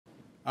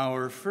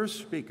Our first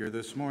speaker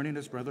this morning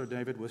is Brother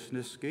David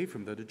Wisniewski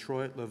from the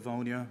Detroit,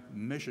 Livonia,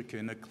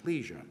 Michigan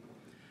Ecclesia.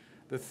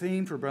 The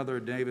theme for Brother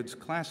David's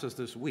classes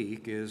this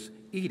week is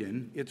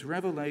Eden, its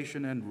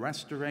Revelation and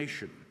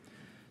Restoration.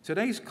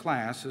 Today's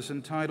class is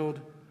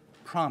entitled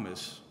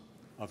Promise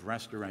of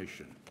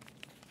Restoration.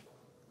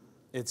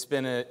 It's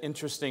been an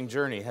interesting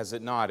journey, has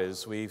it not,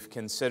 as we've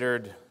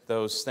considered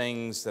those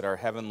things that our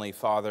Heavenly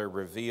Father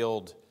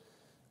revealed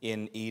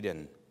in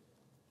Eden.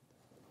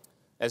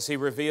 As He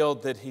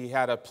revealed that He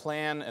had a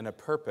plan and a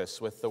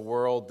purpose with the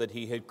world that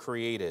He had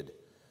created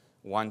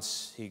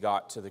once He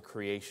got to the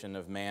creation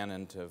of man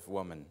and of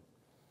woman.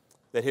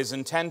 That His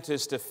intent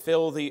is to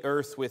fill the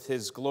earth with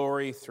His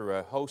glory through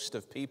a host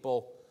of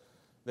people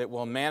that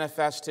will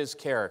manifest His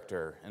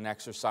character and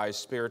exercise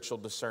spiritual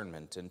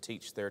discernment and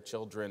teach their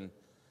children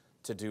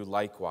to do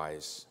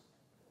likewise.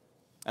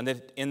 And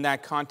that in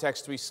that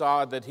context we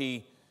saw that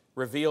He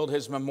revealed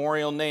His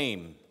memorial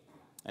name,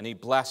 and He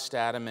blessed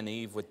Adam and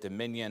Eve with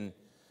dominion,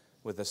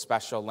 with a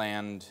special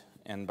land,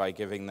 and by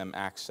giving them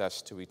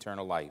access to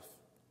eternal life.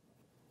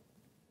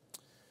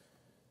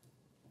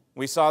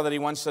 We saw that He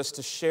wants us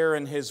to share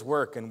in His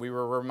work, and we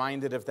were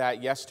reminded of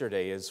that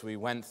yesterday as we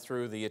went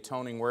through the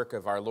atoning work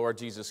of our Lord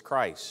Jesus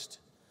Christ,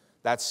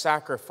 that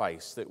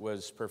sacrifice that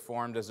was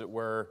performed, as it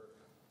were,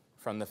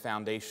 from the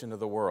foundation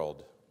of the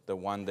world, the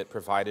one that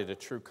provided a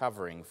true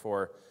covering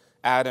for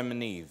Adam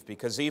and Eve,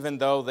 because even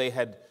though they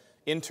had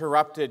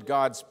interrupted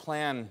God's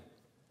plan,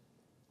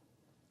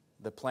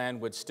 the plan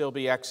would still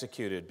be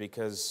executed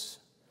because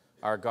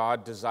our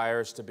God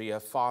desires to be a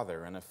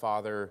father, and a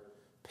father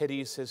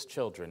pities his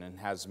children and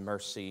has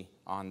mercy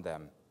on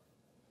them.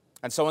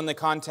 And so in the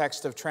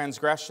context of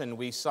transgression,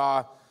 we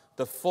saw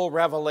the full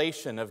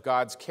revelation of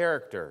God's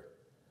character,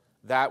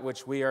 that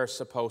which we are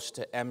supposed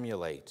to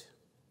emulate.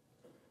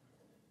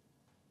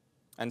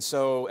 And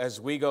so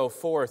as we go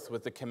forth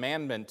with the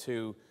commandment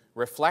to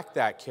reflect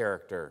that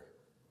character,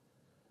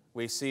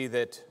 we see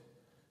that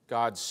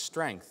God's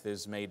strength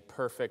is made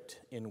perfect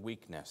in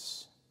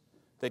weakness,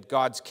 that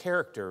God's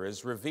character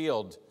is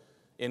revealed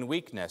in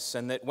weakness,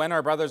 and that when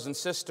our brothers and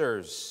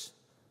sisters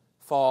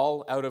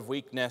fall out of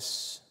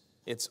weakness,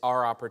 it's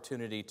our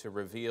opportunity to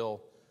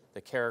reveal the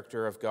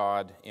character of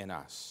God in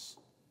us.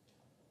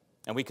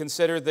 And we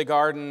considered the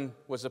garden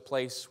was a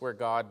place where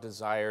God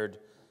desired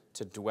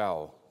to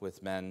dwell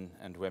with men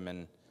and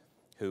women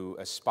who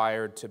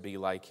aspired to be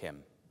like Him.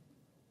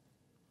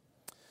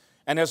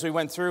 And as we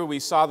went through, we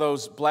saw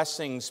those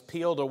blessings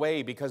peeled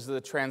away because of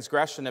the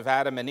transgression of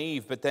Adam and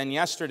Eve. But then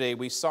yesterday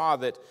we saw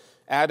that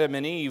Adam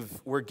and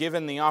Eve were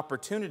given the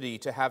opportunity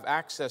to have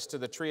access to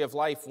the tree of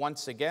life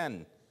once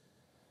again.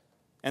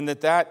 And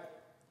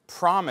that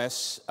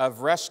promise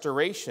of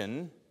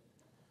restoration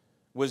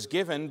was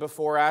given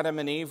before Adam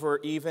and Eve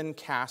were even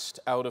cast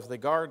out of the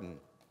garden.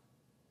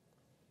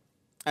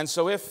 And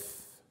so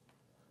if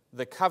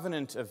the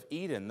covenant of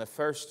Eden, the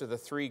first of the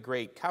three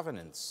great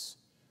covenants,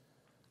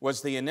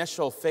 was the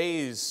initial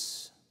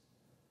phase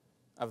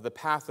of the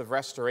path of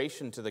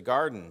restoration to the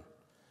garden,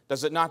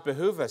 does it not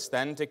behoove us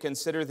then to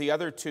consider the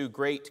other two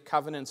great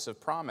covenants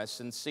of promise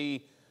and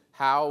see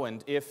how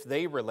and if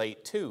they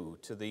relate to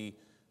the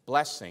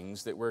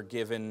blessings that were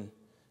given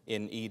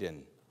in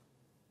Eden?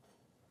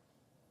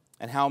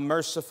 And how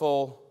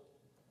merciful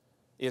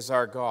is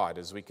our God,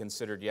 as we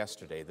considered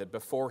yesterday, that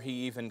before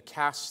He even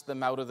cast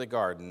them out of the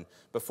garden,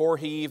 before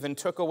He even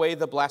took away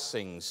the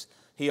blessings,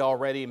 He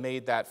already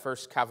made that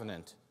first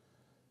covenant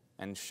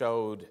and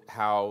showed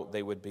how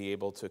they would be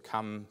able to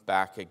come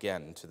back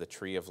again to the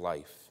tree of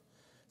life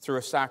through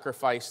a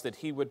sacrifice that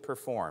He would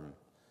perform,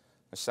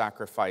 a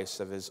sacrifice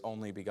of His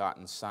only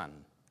begotten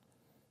Son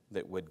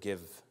that would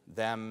give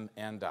them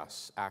and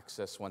us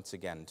access once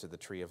again to the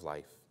tree of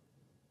life.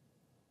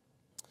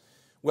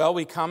 Well,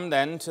 we come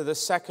then to the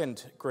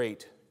second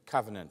great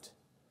covenant,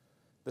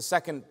 the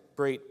second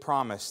great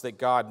promise that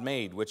God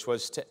made, which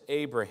was to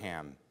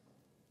Abraham.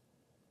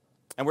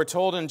 And we're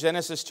told in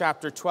Genesis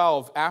chapter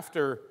 12,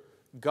 after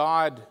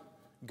God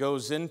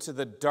goes into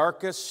the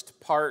darkest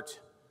part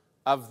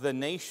of the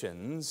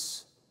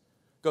nations,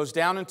 goes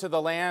down into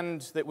the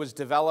land that was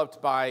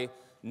developed by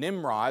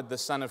Nimrod, the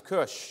son of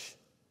Cush,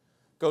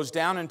 goes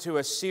down into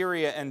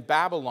Assyria and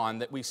Babylon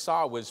that we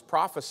saw was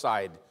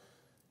prophesied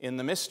in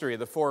the mystery of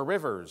the four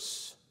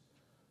rivers,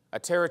 a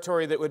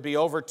territory that would be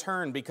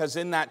overturned because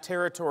in that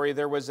territory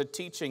there was a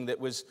teaching that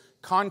was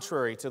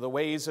contrary to the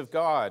ways of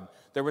God.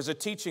 There was a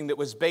teaching that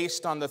was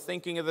based on the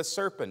thinking of the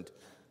serpent,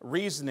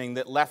 reasoning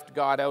that left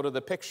God out of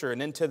the picture.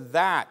 And into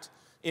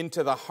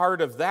the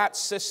heart of that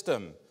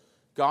system,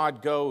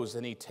 God goes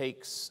and He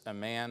takes a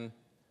man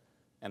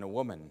and a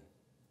woman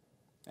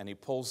and He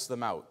pulls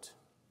them out.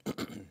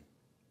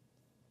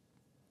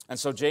 And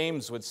so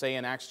James would say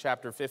in Acts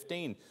chapter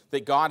 15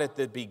 that God at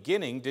the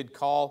beginning did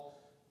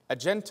call a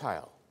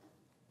Gentile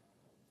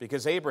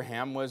because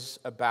Abraham was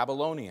a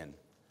Babylonian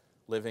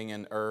living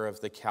in Ur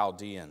of the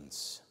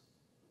Chaldeans.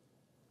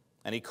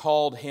 And He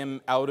called him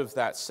out of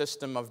that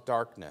system of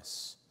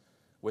darkness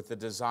with the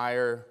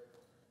desire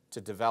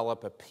to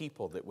develop a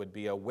people that would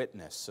be a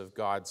witness of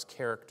God's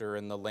character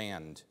in the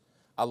land,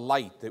 a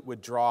light that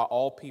would draw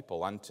all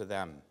people unto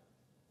them.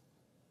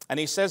 And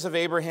he says of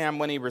Abram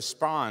when he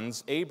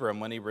responds,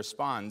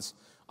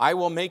 I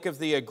will make of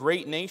thee a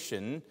great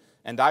nation,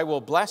 and I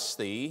will bless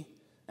thee,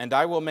 and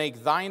I will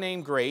make thy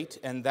name great,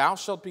 and thou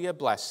shalt be a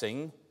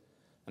blessing,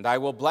 and I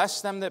will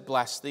bless them that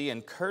bless thee,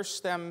 and curse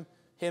them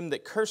him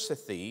that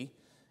curseth thee,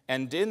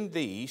 and in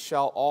thee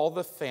shall all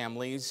the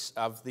families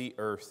of the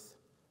earth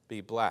be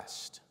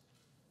blessed.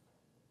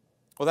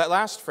 Well, that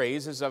last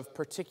phrase is of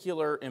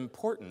particular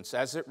importance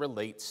as it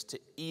relates to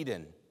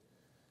Eden.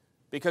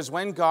 Because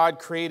when God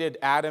created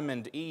Adam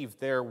and Eve,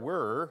 there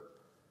were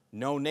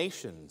no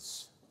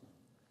nations.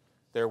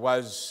 There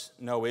was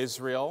no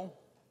Israel.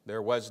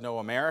 There was no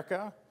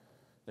America.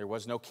 There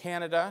was no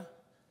Canada.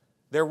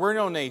 There were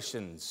no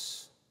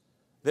nations.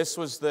 This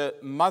was the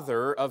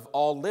mother of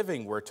all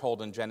living, we're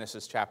told in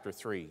Genesis chapter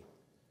 3.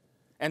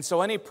 And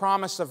so any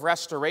promise of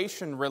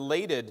restoration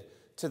related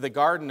to the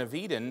Garden of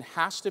Eden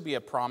has to be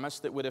a promise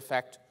that would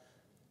affect,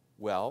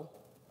 well,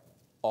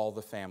 all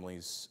the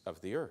families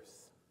of the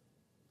earth.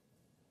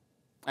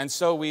 And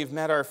so we've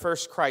met our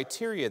first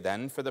criteria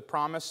then for the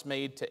promise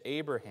made to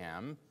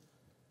Abraham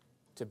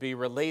to be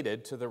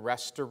related to the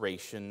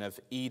restoration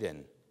of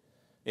Eden.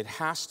 It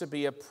has to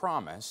be a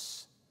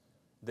promise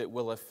that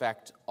will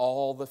affect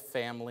all the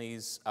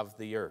families of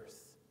the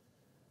earth,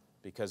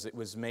 because it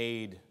was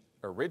made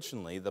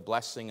originally, the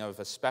blessing of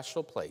a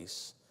special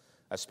place,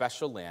 a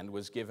special land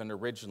was given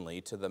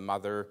originally to the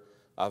mother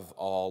of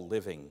all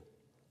living,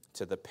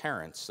 to the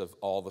parents of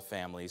all the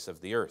families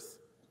of the earth.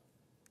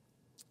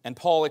 And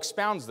Paul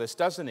expounds this,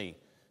 doesn't he?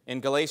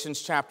 In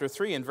Galatians chapter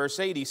 3 and verse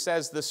 8, he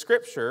says, the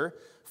scripture,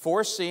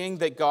 foreseeing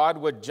that God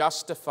would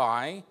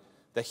justify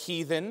the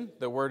heathen,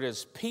 the word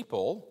is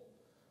people,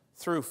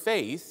 through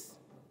faith,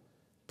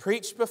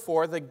 preached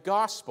before the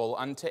gospel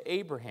unto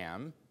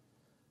Abraham,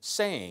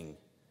 saying,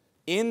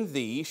 in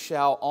thee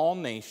shall all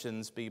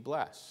nations be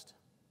blessed.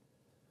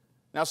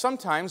 Now,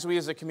 sometimes we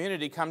as a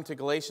community come to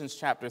Galatians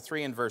chapter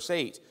 3 and verse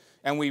 8,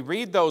 and we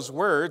read those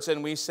words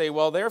and we say,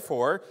 well,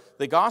 therefore,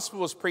 the gospel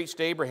was preached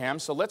to Abraham,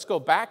 so let's go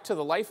back to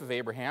the life of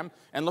Abraham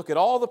and look at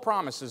all the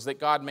promises that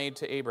God made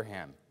to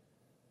Abraham,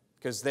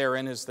 because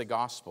therein is the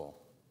gospel.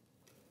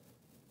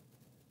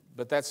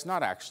 But that's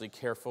not actually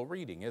careful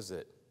reading, is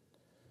it?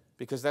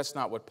 Because that's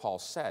not what Paul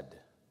said.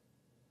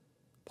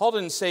 Paul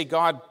didn't say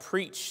God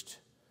preached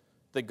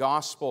the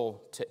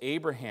gospel to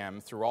Abraham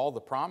through all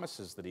the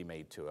promises that he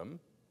made to him.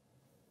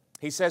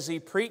 He says he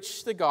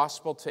preached the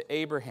gospel to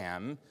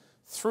Abraham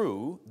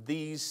through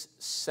these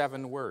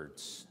 7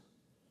 words.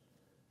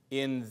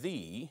 In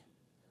thee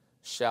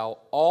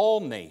shall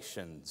all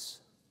nations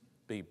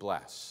be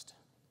blessed.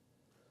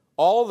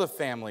 All the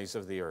families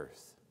of the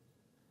earth.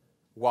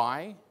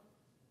 Why?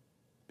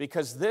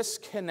 Because this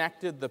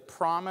connected the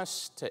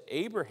promise to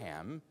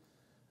Abraham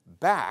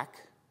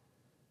back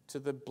to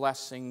the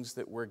blessings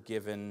that were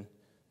given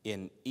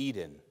in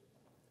Eden,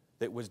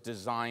 that was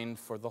designed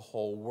for the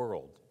whole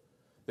world,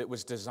 that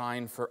was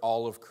designed for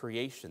all of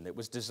creation, that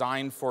was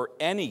designed for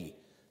any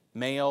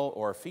male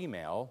or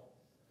female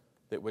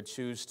that would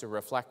choose to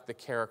reflect the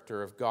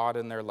character of God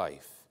in their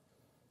life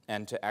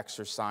and to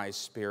exercise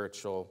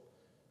spiritual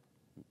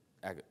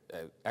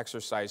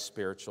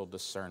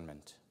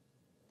discernment.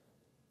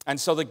 And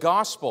so the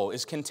gospel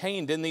is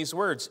contained in these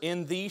words,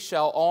 in thee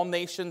shall all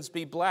nations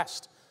be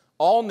blessed.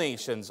 All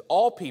nations,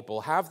 all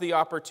people have the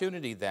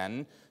opportunity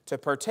then to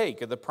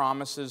partake of the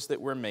promises that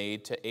were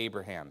made to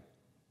Abraham.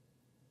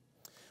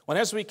 Well,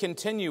 as we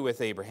continue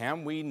with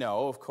Abraham, we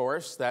know, of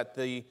course, that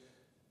the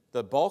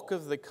bulk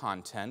of the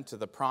content of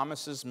the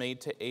promises made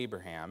to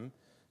Abraham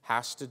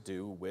has to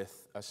do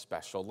with a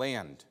special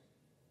land.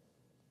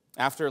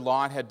 After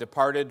Lot had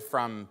departed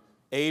from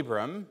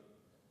Abram,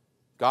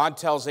 God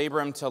tells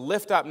Abram to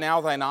lift up now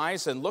thine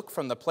eyes and look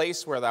from the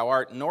place where thou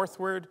art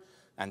northward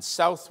and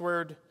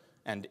southward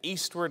and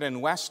eastward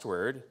and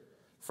westward,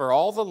 for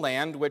all the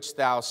land which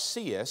thou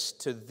seest,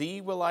 to thee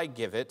will I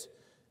give it,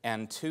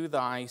 and to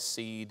thy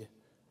seed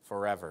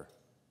forever.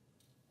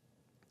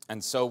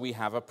 And so we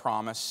have a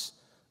promise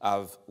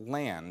of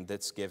land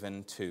that's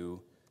given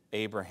to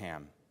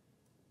Abraham.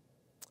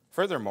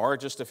 Furthermore,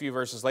 just a few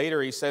verses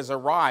later, he says,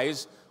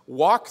 arise,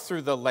 walk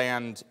through the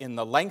land in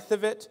the length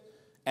of it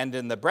and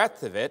in the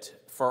breadth of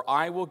it, for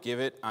I will give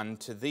it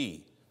unto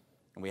thee.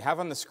 And we have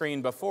on the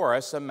screen before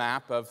us a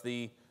map of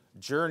the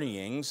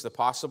journeyings, the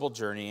possible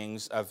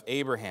journeyings of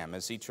Abraham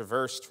as he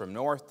traversed from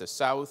north to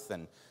south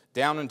and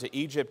down into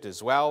Egypt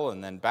as well,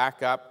 and then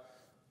back up.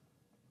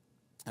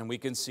 And we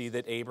can see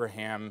that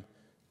Abraham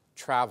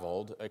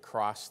traveled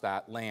across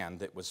that land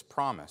that was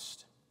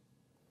promised.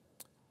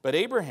 But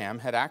Abraham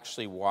had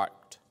actually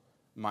walked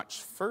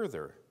much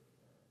further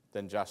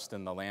than just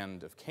in the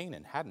land of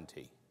Canaan, hadn't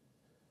he?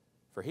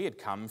 For he had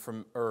come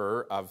from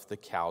Ur of the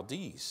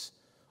Chaldees,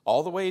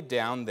 all the way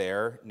down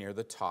there near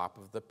the top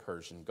of the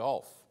Persian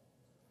Gulf.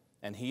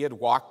 And he had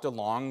walked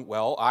along,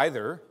 well,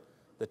 either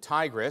the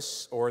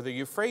Tigris or the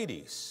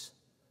Euphrates.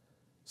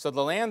 So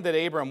the land that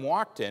Abram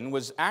walked in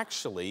was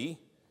actually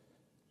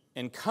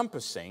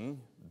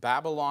encompassing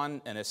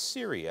Babylon and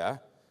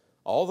Assyria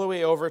all the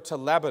way over to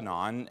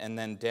Lebanon, and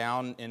then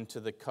down into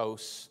the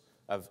coasts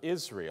of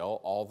Israel,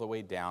 all the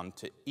way down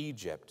to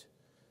Egypt,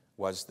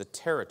 was the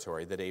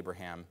territory that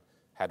Abraham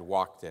had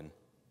walked in.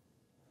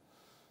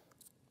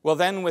 Well,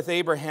 then with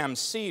Abraham's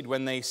seed,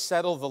 when they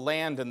settle the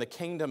land and the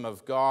kingdom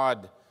of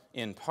God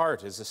in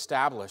part is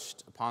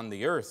established upon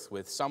the earth,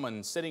 with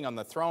someone sitting on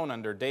the throne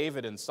under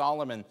David and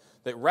Solomon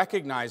that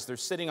recognized they're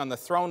sitting on the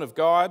throne of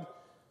God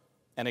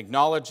and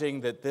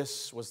acknowledging that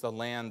this was the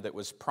land that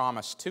was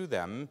promised to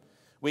them,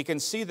 we can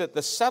see that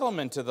the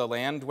settlement of the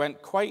land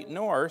went quite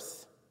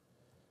north.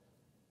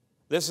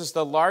 This is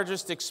the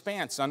largest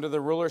expanse under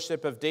the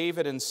rulership of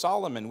David and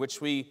Solomon,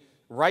 which we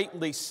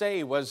rightly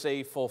say was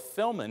a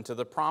fulfillment of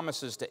the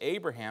promises to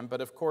Abraham, but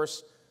of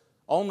course,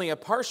 only a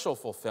partial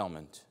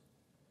fulfillment.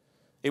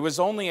 It was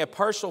only a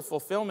partial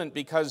fulfillment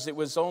because it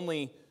was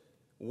only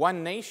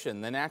one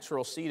nation, the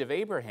natural seed of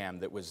Abraham,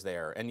 that was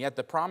there. And yet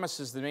the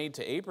promises they made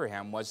to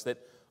Abraham was that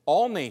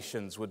all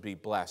nations would be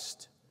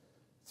blessed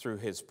through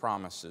his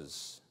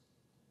promises.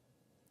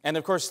 And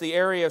of course, the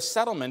area of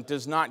settlement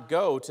does not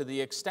go to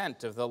the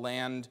extent of the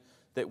land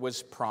that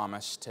was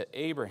promised to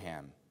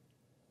Abraham.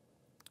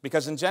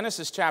 Because in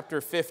Genesis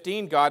chapter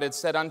 15, God had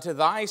said, "Unto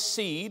thy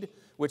seed,"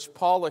 which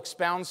Paul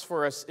expounds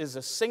for us is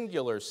a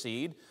singular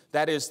seed,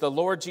 that is the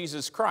Lord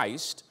Jesus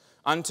Christ,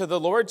 "Unto the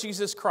Lord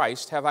Jesus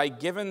Christ have I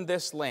given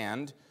this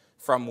land,"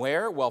 from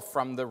where? Well,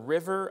 from the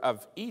river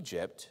of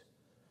Egypt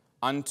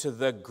unto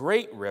the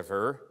great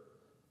river,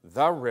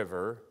 the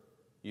river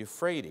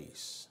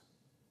Euphrates.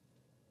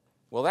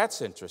 Well,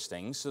 that's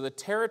interesting. So the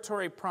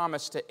territory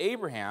promised to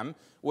Abraham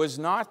was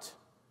not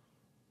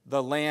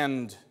the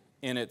land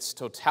in its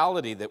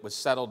totality that was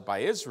settled by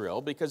Israel,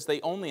 because they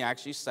only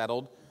actually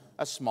settled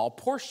a small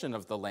portion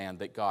of the land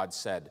that God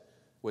said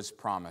was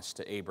promised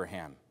to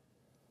Abraham.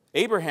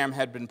 Abraham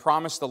had been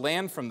promised the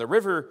land from the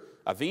river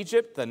of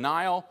Egypt, the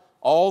Nile,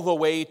 all the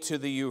way to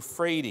the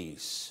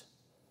Euphrates.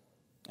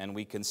 And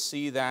we can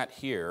see that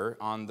here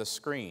on the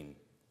screen.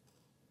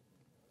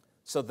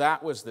 So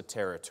that was the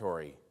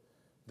territory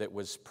that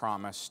was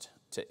promised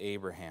to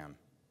Abraham.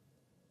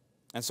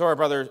 And so our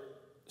brother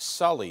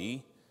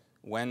Sully,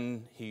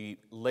 when he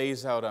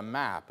lays out a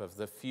map of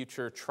the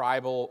future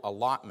tribal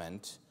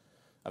allotment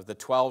of the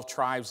 12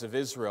 tribes of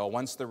Israel,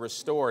 once they're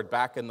restored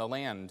back in the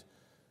land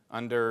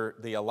under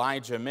the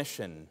Elijah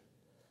mission,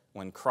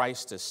 when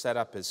Christ is set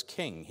up as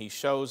king, he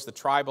shows the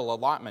tribal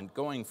allotment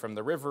going from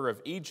the river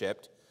of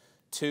Egypt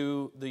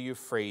to the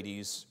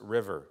Euphrates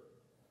River.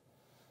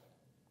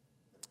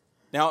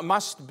 Now, it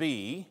must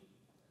be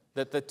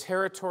that the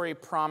territory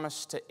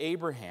promised to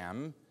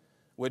Abraham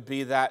would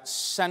be that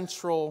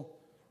central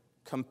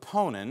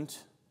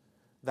component,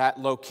 that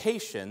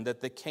location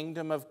that the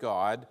kingdom of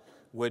God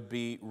would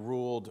be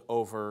ruled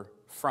over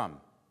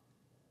from.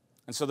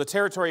 And so the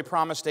territory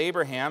promised to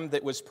Abraham,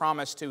 that was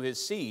promised to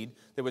his seed,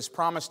 that was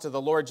promised to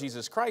the Lord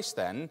Jesus Christ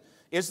then,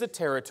 is the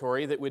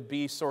territory that would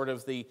be sort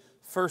of the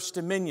first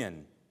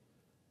dominion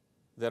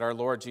that our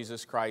Lord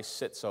Jesus Christ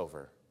sits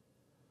over.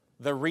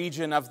 The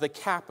region of the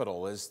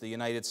capital, as the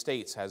United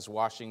States has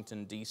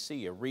Washington,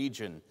 D.C., a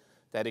region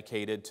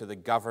dedicated to the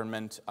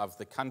government of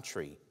the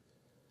country.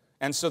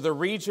 And so the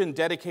region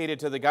dedicated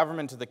to the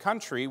government of the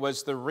country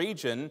was the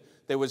region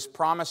that was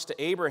promised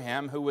to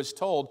Abraham, who was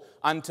told,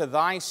 "Unto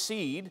thy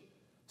seed,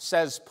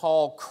 says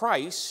Paul,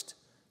 Christ,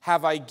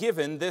 have I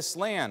given this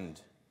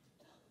land."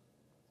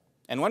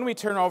 And when we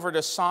turn over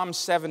to Psalm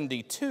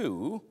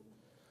 72,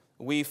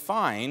 we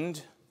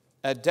find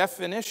a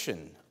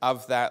definition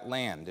of that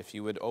land. If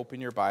you would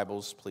open your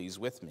Bibles, please,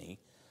 with me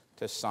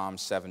to Psalm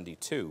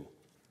 72.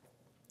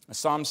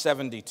 Psalm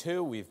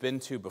 72 we've been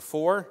to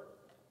before,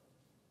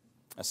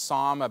 a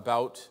psalm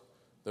about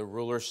the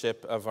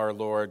rulership of our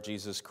Lord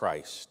Jesus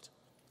Christ.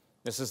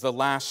 This is the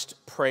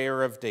last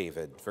prayer of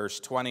David. Verse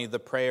 20, "The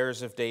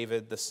prayers of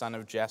David, the son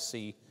of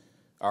Jesse,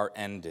 are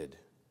ended."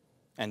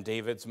 And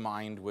David's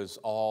mind was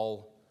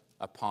all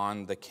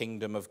upon the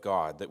kingdom of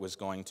God that was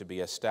going to be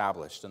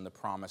established, and the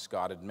promise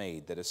God had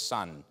made that his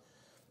son,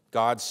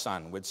 God's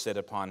son, would sit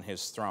upon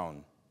his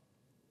throne.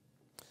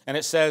 And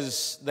it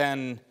says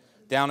then,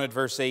 down at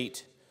verse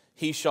 8,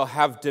 "He shall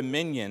have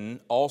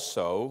dominion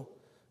also,"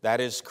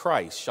 that is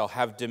Christ, "shall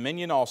have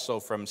dominion also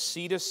from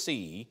sea to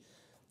sea,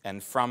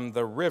 and from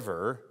the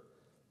river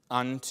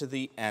unto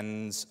the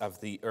ends of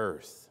the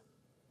earth.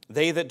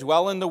 They that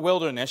dwell in the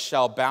wilderness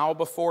shall bow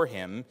before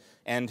him,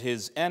 and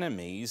his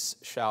enemies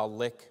shall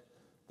lick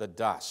the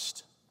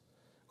dust."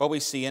 Well, we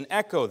see an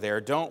echo there,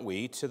 don't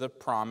we, to the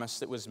promise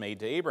that was made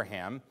to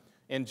Abraham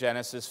in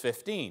Genesis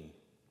 15,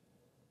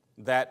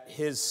 that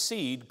his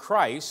seed,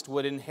 Christ,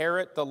 would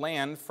inherit the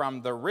land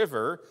from the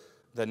river,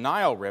 the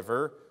Nile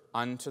River,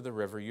 unto the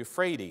river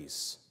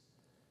Euphrates.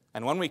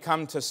 And when we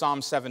come to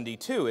Psalm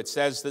 72, it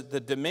says that the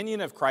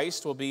dominion of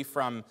Christ will be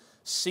from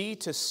sea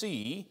to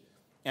sea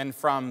and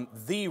from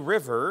the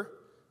river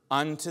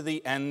unto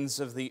the ends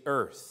of the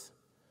earth,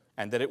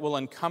 and that it will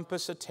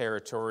encompass a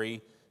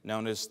territory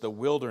known as the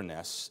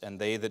wilderness, and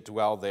they that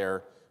dwell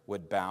there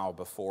would bow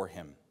before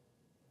him.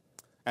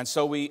 And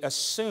so we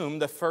assume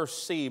the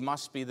first sea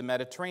must be the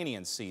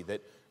Mediterranean Sea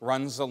that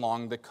runs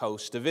along the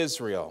coast of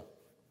Israel.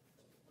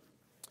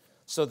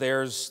 So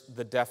there's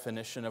the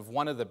definition of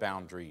one of the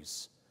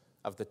boundaries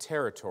of the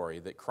territory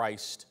that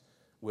Christ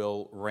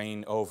will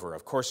reign over.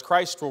 Of course,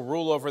 Christ will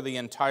rule over the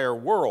entire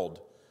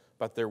world,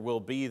 but there will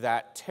be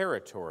that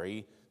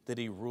territory that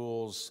he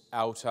rules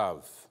out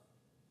of.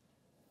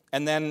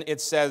 And then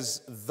it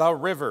says, the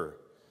river.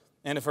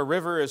 And if a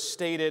river is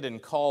stated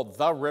and called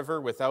the river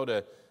without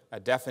a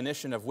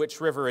definition of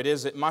which river it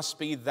is, it must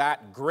be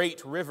that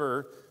great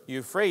river,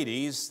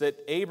 Euphrates, that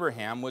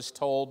Abraham was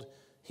told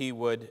he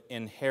would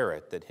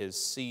inherit, that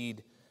his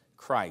seed,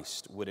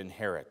 Christ, would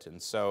inherit.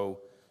 And so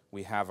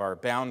we have our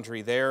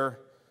boundary there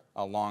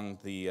along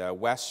the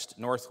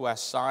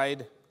northwest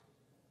side.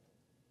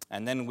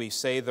 And then we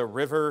say the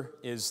river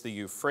is the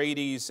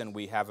Euphrates, and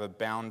we have a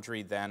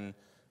boundary then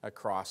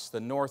across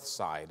the north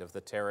side of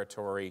the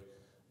territory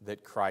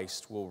that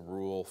Christ will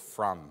rule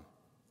from.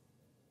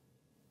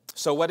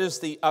 So what is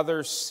the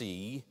other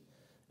sea,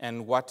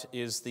 and what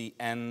is the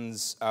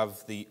ends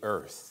of the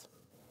earth?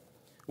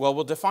 Well,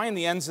 we'll define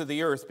the ends of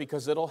the earth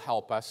because it'll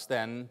help us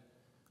then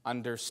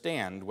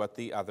understand what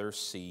the other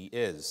sea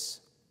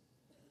is.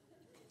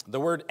 The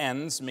word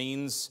ends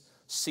means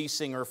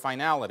ceasing or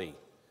finality.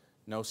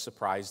 No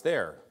surprise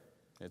there.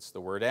 It's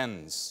the word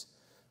ends,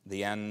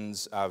 the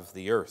ends of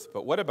the earth.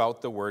 But what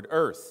about the word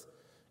earth?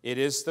 It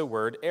is the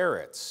word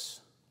eretz.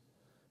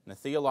 The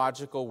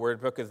theological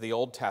word book of the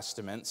Old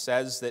Testament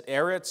says that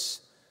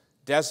eretz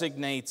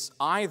designates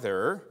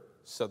either,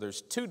 so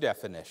there's two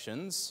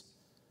definitions,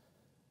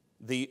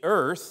 the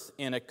earth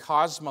in a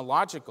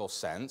cosmological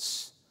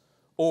sense,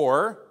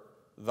 or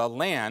the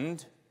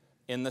land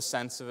in the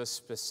sense of a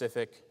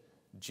specific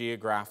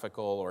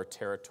geographical or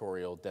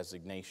territorial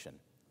designation.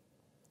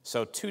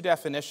 So two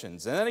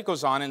definitions. And then it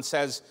goes on and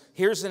says,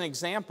 here's an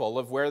example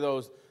of where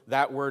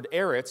that word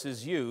eretz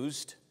is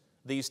used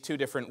these two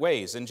different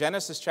ways. In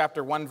Genesis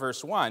chapter 1,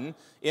 verse 1,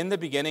 in the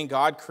beginning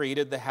God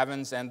created the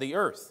heavens and the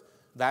earth.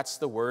 That's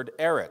the word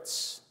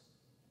eretz.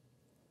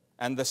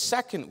 And the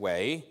second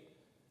way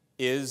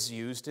is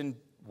used in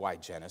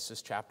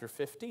Genesis chapter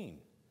 15,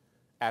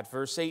 at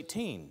verse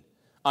 18.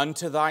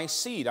 Unto thy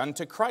seed,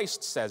 unto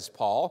Christ, says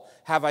Paul,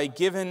 have I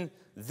given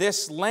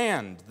this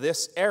land,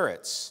 this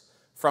eretz,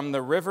 from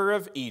the river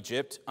of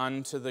Egypt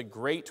unto the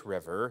great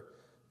river,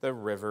 the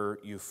river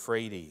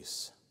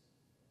Euphrates.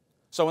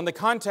 So in the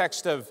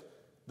context of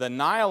the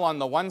Nile on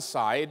the one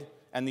side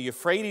and the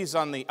Euphrates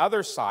on the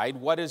other side,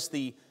 what is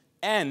the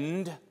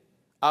end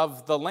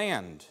of the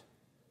land?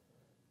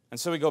 And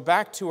so we go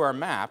back to our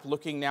map,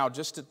 looking now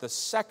just at the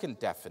second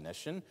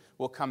definition.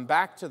 We'll come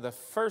back to the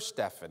first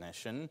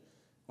definition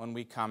when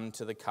we come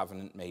to the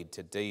covenant made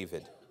to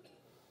David.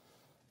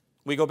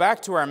 We go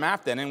back to our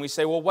map then and we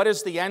say, well, what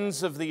is the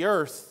ends of the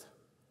earth?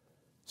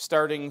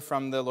 Starting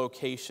from the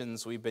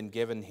locations we've been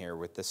given here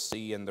with the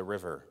sea and the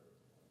river.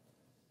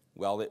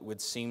 Well, it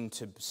would seem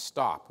to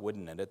stop,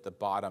 wouldn't it, at the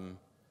bottom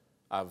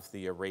of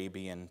the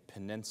Arabian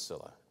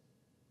Peninsula.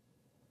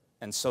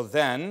 And so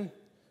then,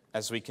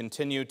 as we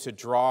continue to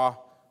draw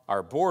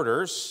our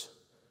borders,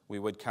 we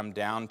would come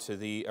down to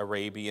the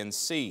Arabian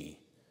Sea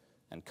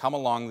and come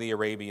along the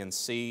Arabian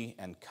Sea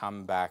and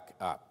come back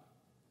up.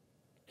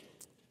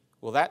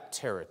 Well, that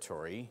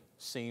territory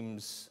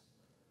seems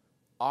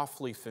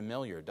awfully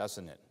familiar,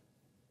 doesn't it?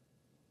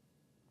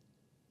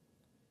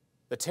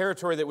 The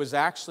territory that was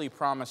actually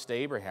promised to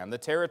Abraham, the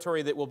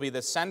territory that will be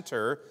the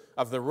center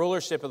of the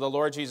rulership of the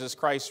Lord Jesus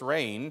Christ's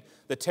reign,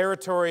 the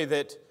territory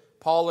that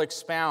Paul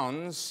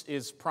expounds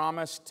is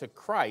promised to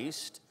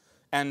Christ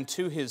and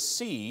to his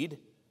seed.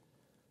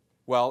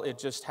 Well, it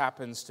just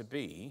happens to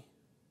be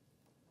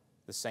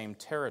the same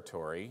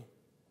territory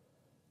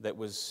that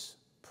was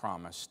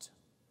promised,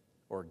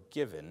 or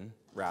given,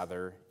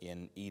 rather,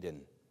 in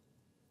Eden.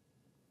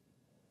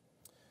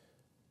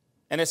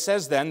 And it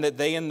says then that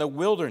they in the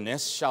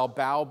wilderness shall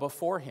bow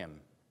before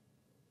him.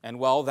 And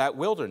well, that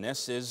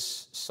wilderness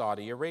is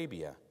Saudi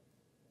Arabia.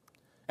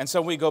 And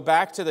so we go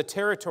back to the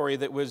territory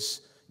that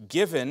was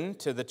given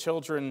to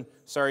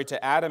to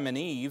Adam and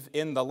Eve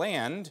in the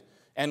land,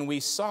 and we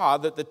saw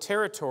that the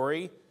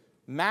territory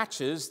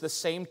matches the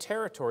same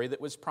territory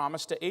that was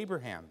promised to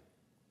Abraham.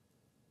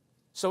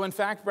 So in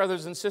fact,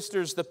 brothers and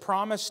sisters, the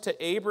promise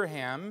to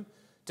Abraham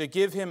to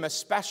give him a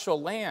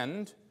special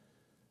land,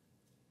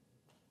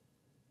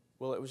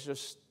 well, it was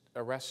just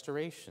a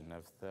restoration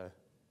of the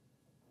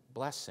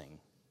blessing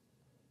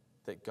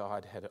that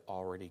God had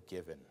already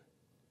given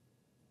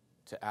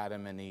to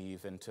Adam and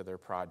Eve and to their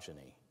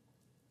progeny.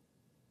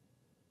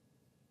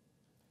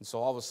 And so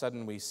all of a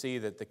sudden we see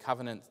that the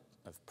covenant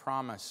of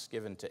promise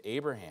given to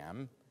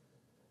Abraham,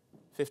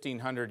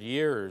 1,500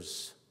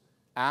 years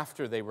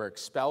after they were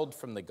expelled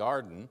from the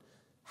garden,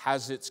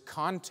 has its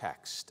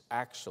context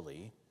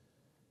actually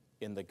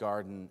in the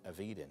Garden of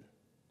Eden,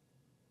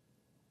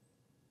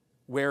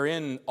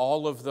 wherein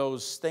all of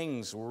those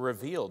things were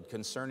revealed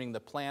concerning the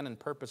plan and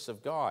purpose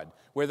of God,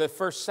 where the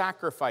first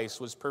sacrifice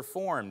was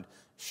performed,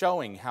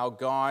 showing how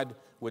God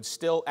would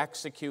still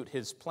execute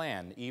his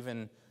plan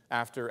even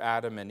after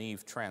Adam and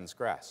Eve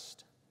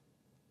transgressed.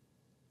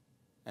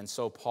 And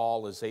so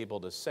Paul is able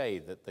to say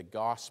that the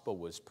gospel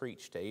was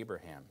preached to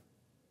Abraham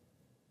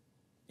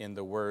in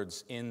the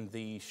words, "In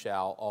thee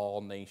shall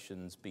all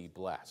nations be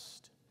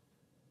blessed."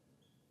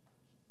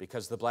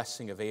 Because the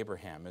blessing of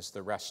Abraham is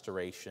the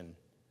restoration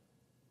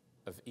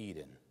of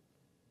Eden,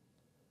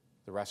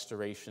 the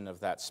restoration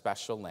of that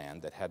special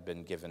land that had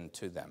been given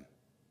to them.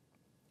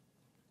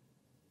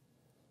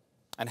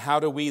 And how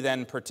do we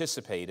then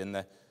participate in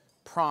the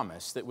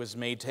promise that was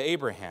made to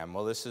Abraham?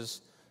 Well, this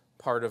is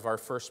part of our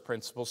first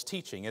principles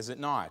teaching, is it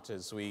not,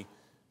 as we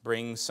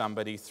bring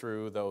somebody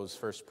through those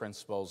first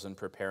principles and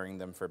preparing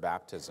them for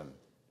baptism.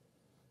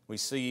 We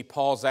see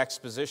Paul's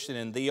exposition,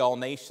 "In thee all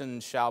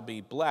nations shall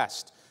be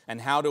blessed." And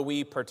how do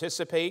we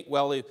participate?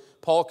 Well,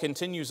 Paul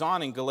continues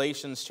on in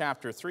Galatians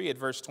chapter 3 at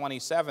verse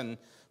 27,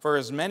 "For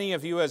as many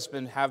of you as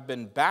have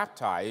been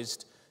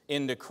baptized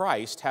into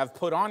Christ have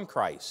put on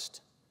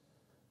Christ."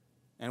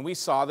 And we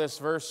saw this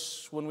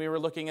verse when we were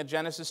looking at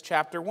Genesis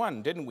chapter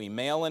 1, didn't we?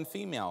 Male and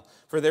female.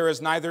 "For there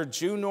is neither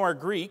Jew nor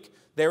Greek,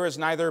 there is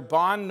neither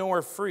bond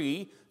nor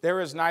free, there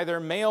is neither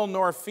male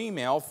nor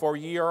female, for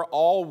ye are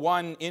all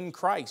one in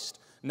Christ."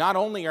 Not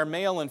only are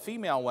male and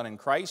female one in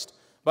Christ,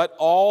 but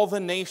all the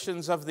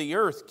nations of the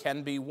earth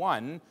can be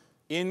one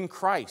in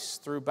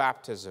Christ through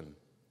baptism.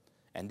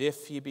 "And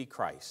if ye be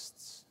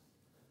Christ's,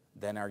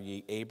 then are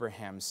ye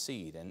Abraham's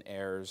seed and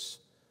heirs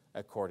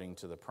according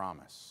to the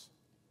promise."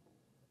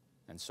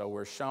 And so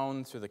we're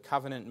shown through the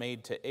covenant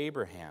made to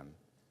Abraham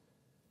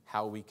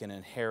how we can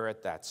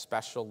inherit that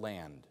special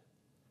land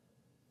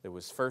that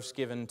was first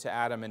given to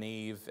Adam and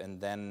Eve and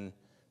then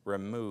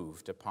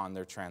removed upon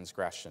their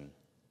transgression.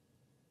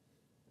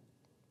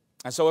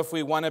 And so if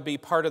we want to be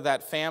part of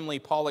that family,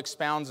 Paul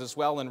expounds as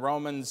well in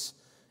Romans,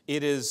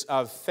 "It is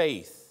of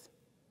faith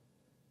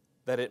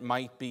that it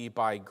might be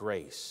by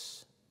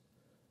grace,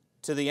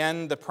 to the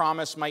end the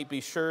promise might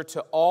be sure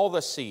to all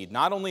the seed,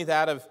 not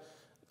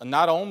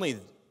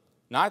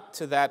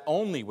to that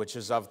only which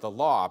is of the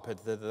law,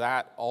 but to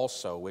that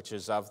also which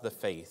is of the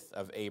faith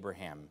of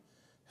Abraham,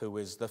 who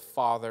is the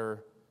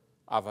father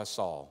of us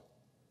all.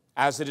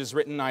 As it is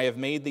written, I have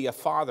made thee a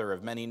father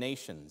of many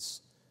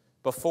nations,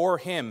 before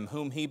him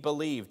whom he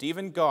believed,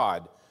 even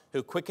God,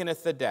 who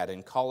quickeneth the dead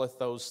and calleth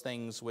those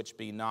things which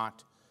be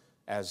not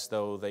as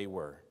though they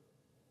were."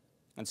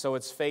 And so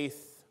it's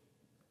faith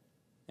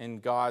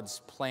in God's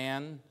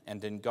plan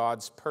and in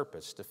God's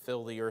purpose to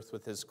fill the earth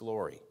with his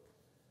glory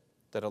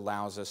that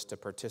allows us to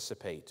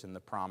participate in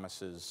the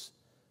promises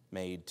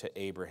made to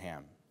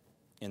Abraham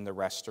in the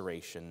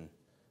restoration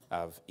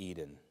of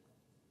Eden.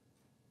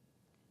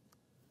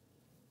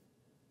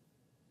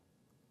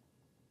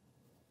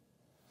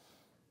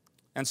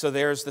 And so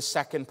there's the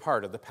second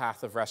part of the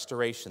path of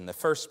restoration. The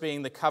first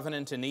being the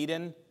covenant in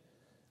Eden,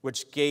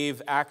 which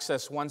gave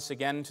access once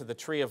again to the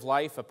tree of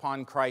life.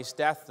 Upon Christ's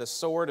death, the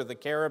sword of the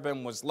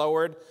cherubim was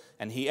lowered,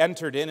 and he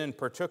entered in and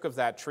partook of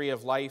that tree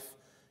of life,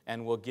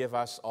 and will give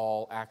us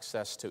all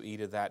access to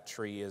eat of that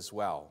tree as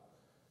well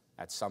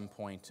at some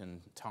point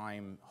in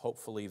time,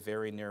 hopefully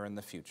very near in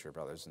the future,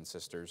 brothers and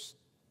sisters.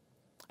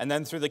 And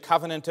then through the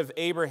covenant of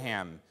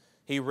Abraham,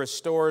 he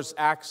restores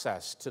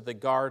access to the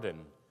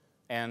garden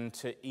and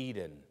to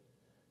Eden,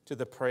 to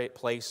the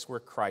place where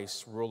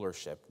Christ's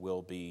rulership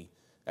will be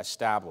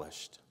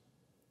established.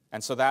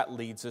 And so that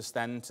leads us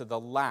then to the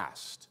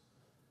last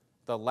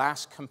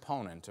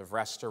component of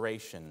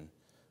restoration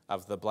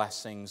of the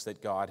blessings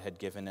that God had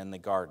given in the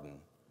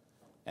garden.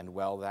 And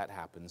well, that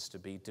happens to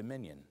be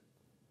dominion,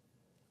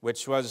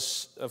 which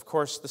was, of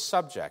course, the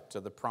subject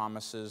of the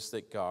promises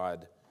that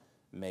God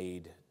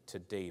made to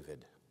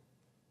David.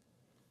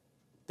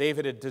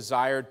 David had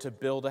desired to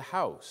build a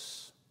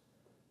house.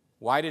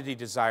 Why did he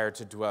desire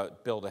to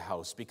build a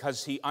house?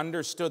 Because he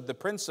understood the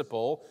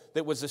principle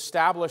that was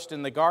established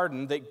in the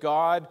garden that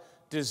God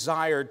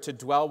desired to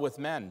dwell with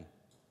men.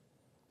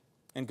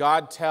 And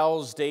God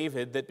tells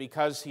David that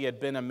because he had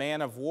been a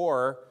man of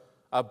war,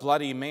 a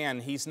bloody man,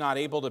 he's not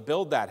able to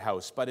build that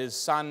house, but his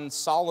son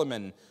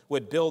Solomon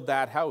would build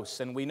that house.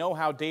 And we know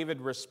how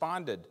David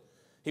responded.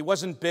 He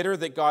wasn't bitter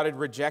that God had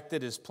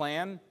rejected his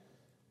plan.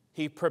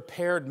 He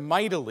prepared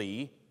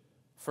mightily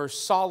for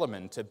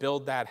Solomon to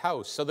build that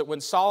house, so that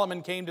when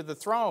Solomon came to the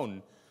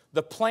throne,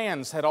 the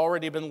plans had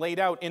already been laid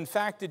out. In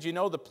fact, did you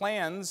know the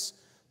plans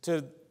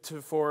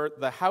for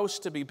the house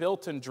to be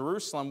built in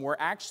Jerusalem were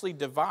actually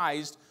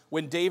devised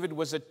when David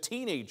was a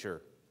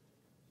teenager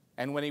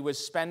and when he was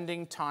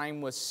spending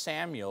time with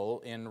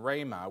Samuel in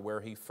Ramah,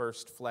 where he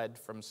first fled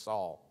from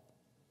Saul.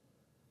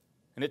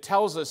 And it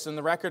tells us in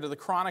the record of the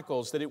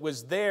Chronicles that it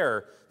was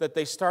there that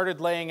they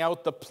started laying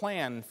out the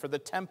plan for the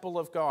temple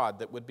of God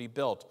that would be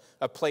built,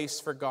 a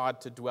place for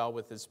God to dwell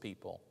with his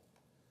people.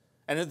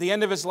 And at the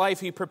end of his life,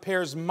 he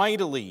prepares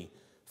mightily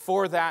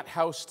for that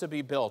house to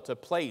be built, a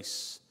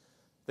place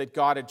that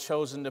God had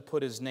chosen to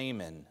put his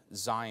name in,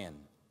 Zion,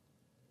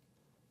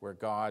 where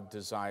God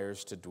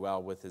desires to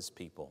dwell with his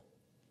people.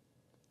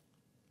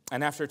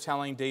 And after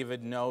telling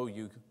David, no,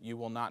 you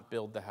will not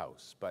build the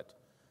house, but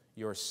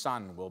your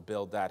son will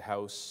build that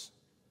house,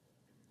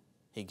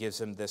 he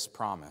gives him this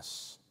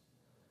promise.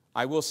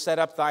 I will set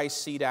up thy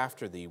seed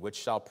after thee, which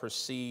shall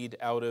proceed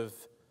out of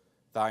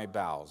thy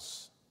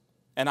bowels.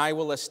 And I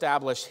will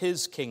establish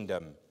his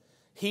kingdom.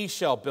 He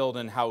shall build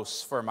an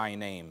house for my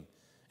name,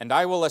 and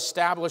I will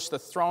establish the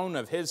throne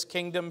of his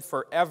kingdom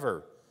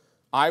forever.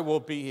 I will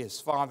be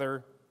his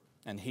father,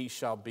 and he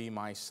shall be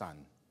my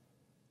son.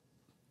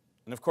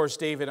 And of course,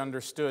 David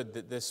understood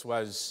that this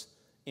was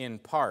in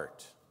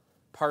part,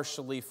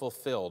 partially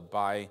fulfilled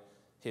by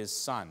his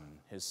son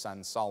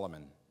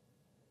Solomon.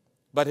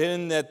 But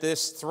in that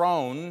this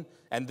throne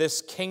and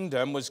this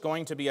kingdom was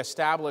going to be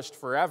established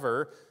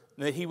forever,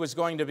 that he was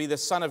going to be the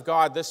Son of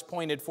God, this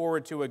pointed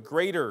forward to a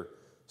greater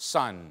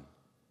Son,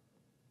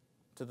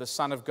 to the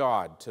Son of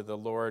God, to the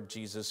Lord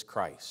Jesus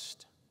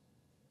Christ.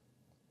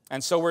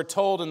 And so we're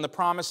told in the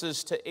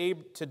promises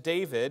to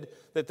David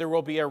that there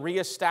will be a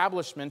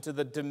reestablishment of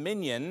the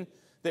dominion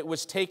that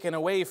was taken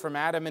away from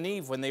Adam and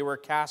Eve when they were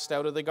cast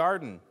out of the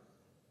garden.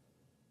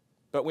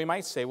 But we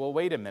might say, well,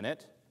 wait a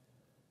minute.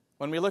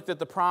 When we looked at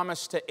the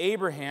promise to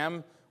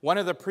Abraham, one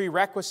of the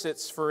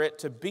prerequisites for it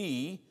to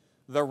be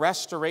the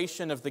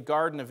restoration of the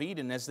Garden of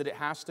Eden is that it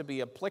has to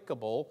be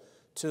applicable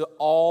to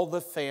all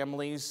the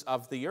families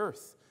of the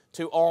earth,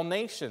 to all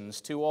nations,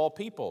 to all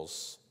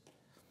peoples.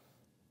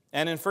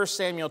 And in 1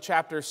 Samuel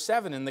chapter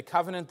 7, in the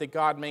covenant that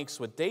God makes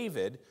with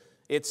David,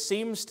 it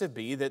seems to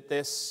be that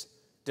this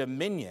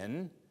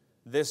dominion,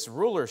 this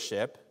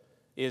rulership,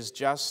 is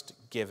just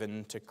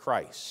given to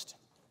Christ.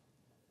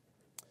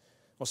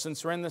 Well,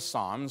 since we're in the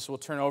Psalms, we'll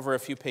turn over a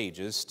few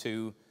pages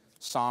to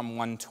Psalm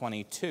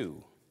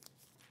 122,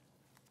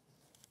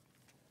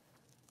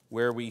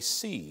 where we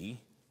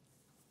see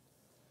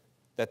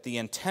that the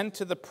intent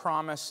of the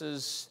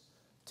promises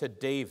to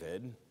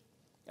David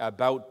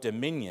about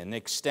dominion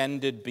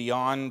extended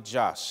beyond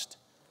just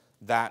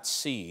that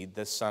seed,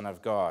 the Son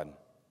of God.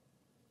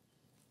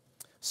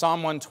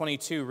 Psalm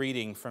 122,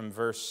 reading from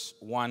verse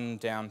 1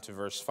 down to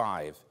verse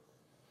 5.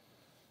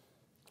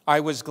 I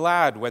was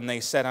glad when they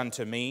said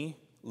unto me,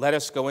 let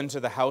us go into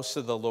the house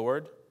of the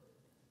Lord.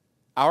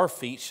 Our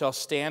feet shall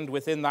stand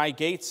within thy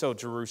gates, O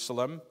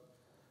Jerusalem.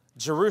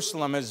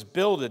 Jerusalem is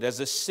builded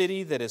as a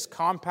city that is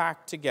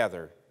compact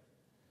together.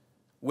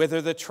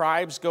 Whither the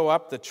tribes go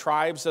up, the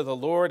tribes of the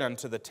Lord,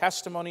 unto the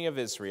testimony of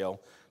Israel,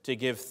 to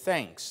give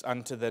thanks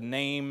unto the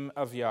name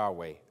of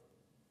Yahweh.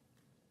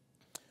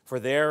 For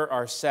there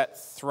are set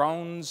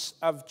thrones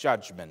of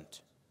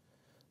judgment,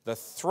 the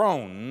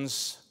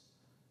thrones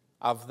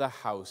of the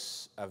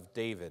house of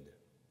David.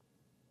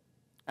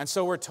 And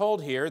so we're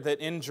told here that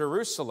in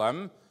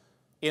Jerusalem,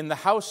 in the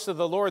house of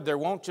the Lord, there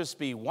won't just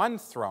be one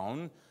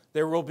throne,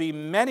 there will be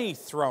many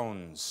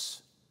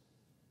thrones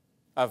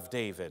of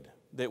David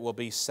that will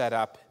be set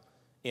up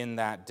in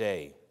that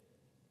day.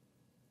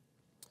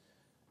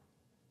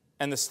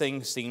 And this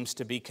thing seems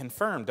to be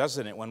confirmed,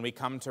 doesn't it, when we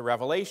come to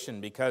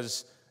Revelation,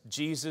 because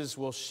Jesus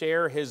will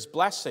share his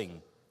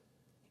blessing.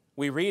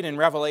 We read in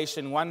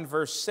Revelation 1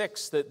 verse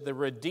 6 that the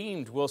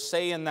redeemed will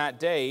say in that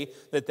day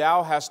that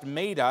thou hast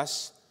made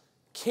us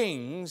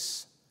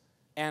kings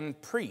and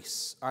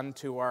priests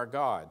unto our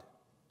God.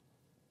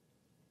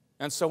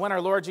 And so when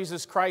our Lord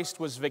Jesus Christ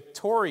was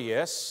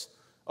victorious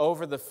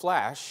over the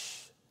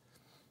flesh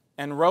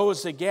and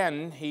rose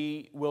again,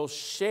 he will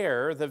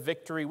share the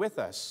victory with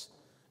us.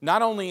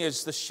 Not only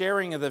is the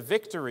sharing of the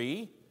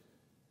victory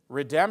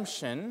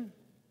redemption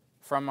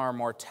from our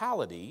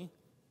mortality,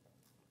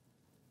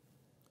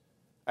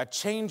 a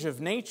change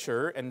of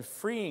nature and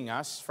freeing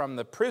us from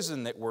the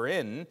prison that we're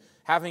in,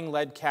 having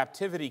led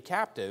captivity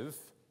captive,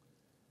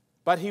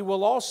 but he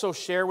will also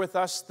share with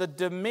us the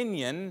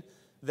dominion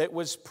that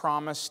was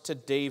promised to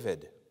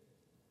David.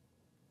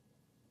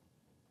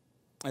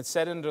 It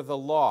said under the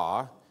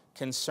law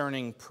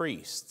concerning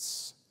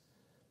priests,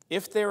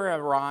 if there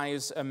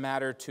arise a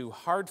matter too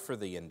hard for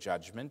thee in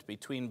judgment,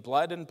 between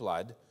blood and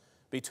blood,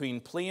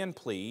 between plea and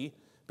plea,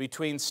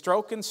 between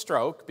stroke and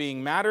stroke,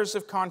 being matters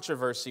of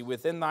controversy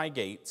within thy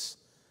gates,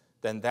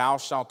 then thou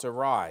shalt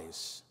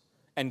arise,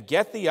 and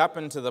get thee up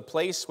into the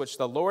place which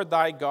the Lord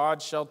thy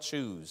God shall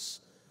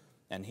choose.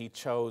 And he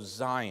chose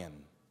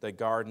Zion, the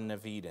Garden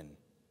of Eden.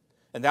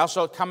 And thou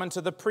shalt come unto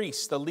the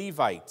priests, the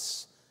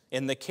Levites,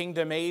 in the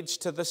kingdom age,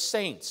 to the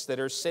saints that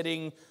are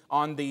sitting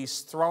on these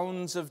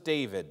thrones of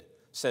David,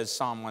 says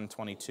Psalm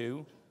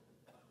 122.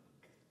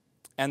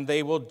 And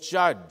they will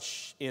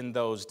judge in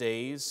those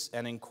days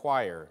and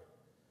inquire,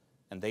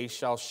 and they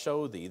shall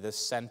show thee the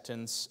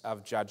sentence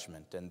of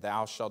judgment, and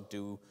thou shalt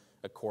do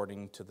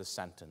according to the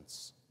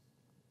sentence.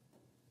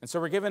 And so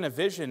we're given a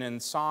vision in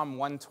Psalm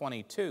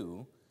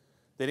 122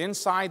 that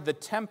inside the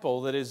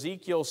temple that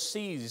Ezekiel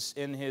sees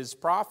in his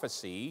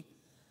prophecy,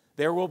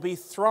 there will be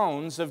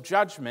thrones of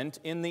judgment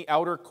in the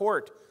outer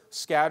court,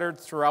 scattered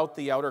throughout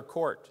the outer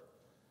court.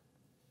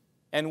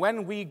 And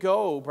when we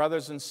go,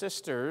 brothers and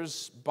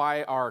sisters,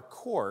 by our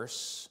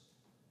course,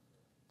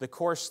 the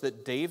course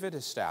that David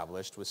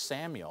established with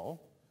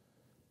Samuel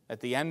at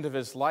the end of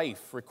his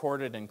life,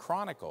 recorded in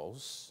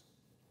Chronicles,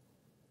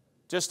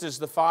 just as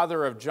the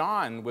father of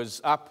John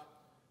was up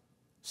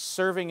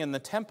serving in the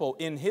temple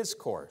in his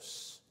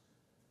course,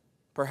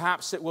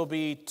 Perhaps it will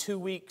be 2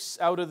 weeks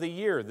out of the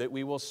year that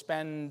we will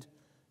spend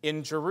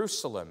in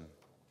Jerusalem,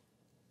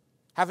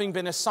 having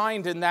been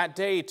assigned in that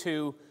day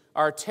to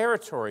our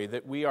territory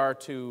that we are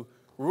to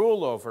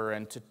rule over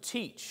and to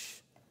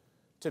teach,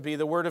 to be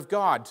the Word of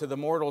God to the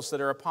mortals that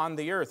are upon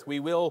the earth. We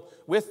will,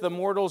 with the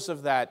mortals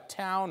of that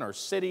town or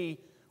city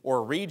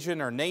or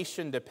region or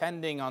nation,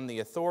 depending on the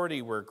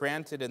authority we're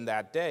granted in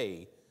that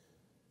day,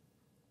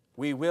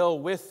 we will,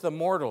 with the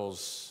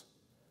mortals,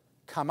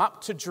 come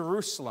up to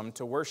Jerusalem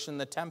to worship in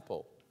the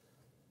temple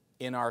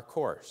in our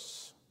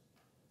course.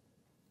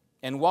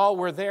 And while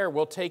we're there,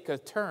 we'll take a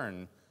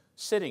turn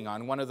sitting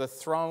on one of the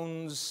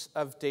thrones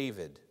of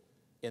David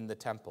in the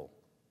temple.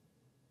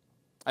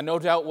 And no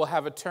doubt we'll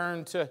have a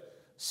turn to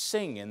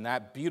sing in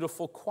that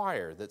beautiful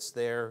choir that's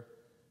there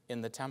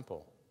in the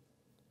temple.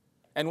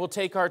 And we'll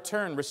take our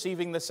turn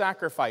receiving the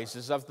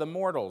sacrifices of the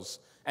mortals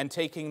and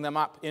taking them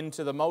up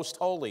into the most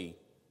holy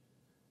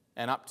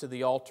and up to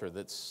the altar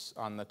that's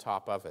on the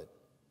top of it.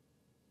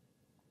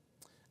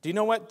 Do you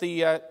know what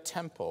the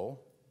temple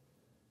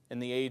in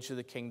the age of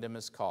the kingdom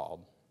is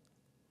called?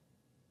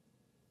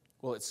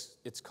 Well,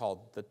 it's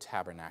called the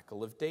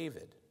Tabernacle of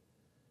David.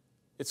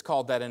 It's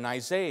called that in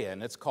Isaiah,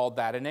 and it's called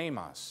that in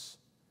Amos.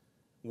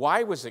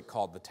 Why was it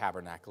called the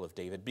Tabernacle of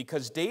David?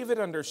 Because David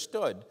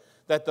understood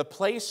that the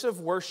place of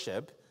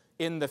worship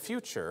in the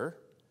future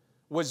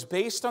was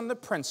based on the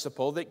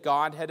principle that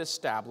God had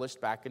established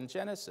back in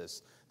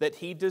Genesis, that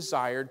he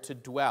desired to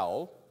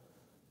dwell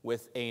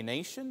with a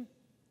nation.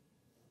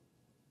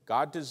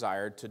 God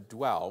desired to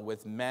dwell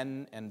with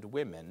men and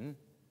women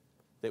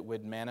that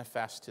would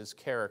manifest his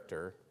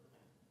character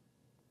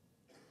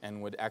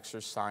and would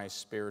exercise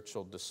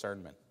spiritual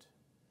discernment.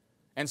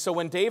 And so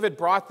when David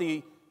brought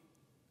the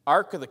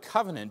Ark of the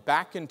Covenant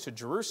back into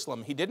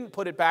Jerusalem, he didn't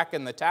put it back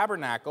in the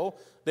tabernacle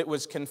that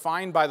was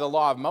confined by the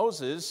law of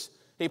Moses.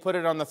 He put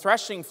it on the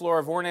threshing floor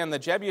of Ornan the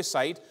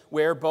Jebusite,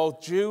 where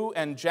both Jew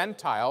and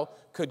Gentile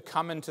could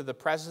come into the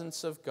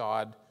presence of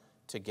God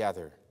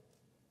together,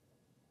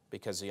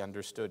 because he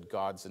understood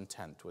God's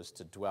intent was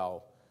to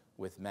dwell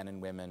with men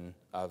and women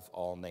of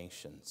all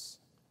nations.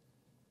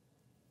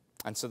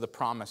 And so the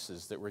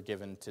promises that were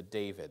given to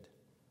David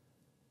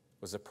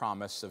was a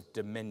promise of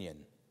dominion,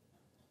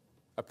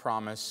 a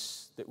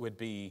promise that would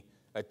be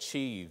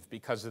achieved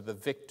because of the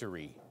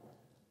victory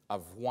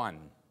of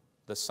one,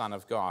 the Son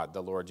of God,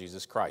 the Lord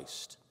Jesus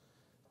Christ,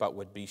 but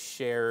would be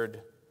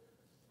shared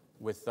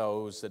with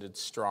those that had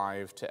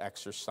strived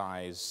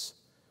to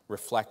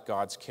reflect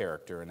God's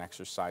character and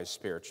exercise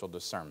spiritual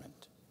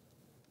discernment.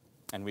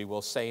 And we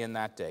will say in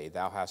that day,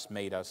 "Thou hast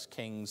made us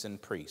kings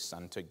and priests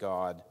unto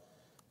God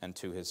and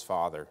to his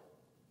Father."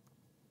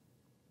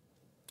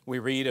 We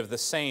read of the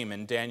same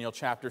in Daniel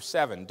chapter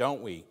 7,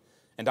 don't we?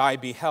 "And I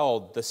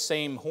beheld the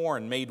same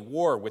horn made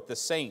war with the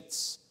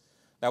saints."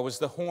 That was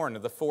the horn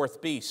of the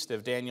fourth beast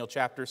of Daniel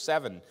chapter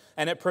 7.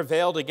 "And it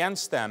prevailed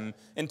against them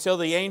until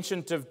the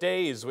Ancient of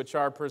Days," which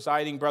our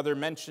presiding brother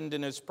mentioned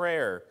in his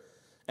prayer,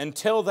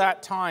 "until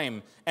that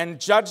time, and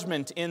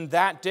judgment in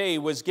that day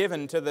was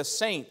given to the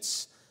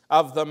saints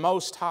of the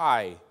Most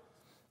High.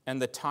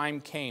 And the time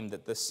came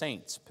that the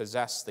saints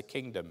possessed the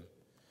kingdom."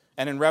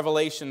 And in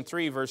Revelation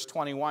 3, verse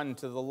 21,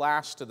 to the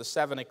last of the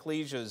seven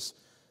ecclesias,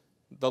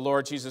 the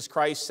Lord Jesus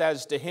Christ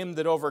says, "To him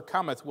that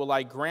overcometh will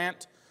I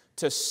grant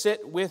to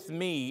sit with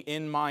me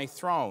in my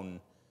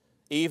throne,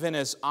 even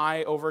as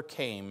I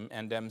overcame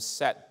and am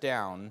set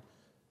down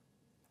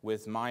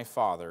with my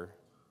Father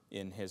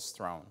in his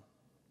throne."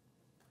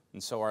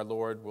 And so our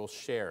Lord will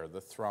share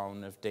the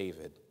throne of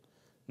David,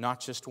 not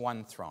just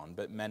one throne,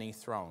 but many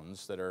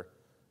thrones that are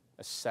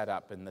set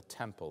up in the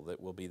temple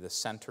that will be the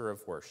center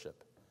of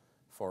worship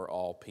for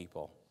all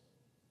people.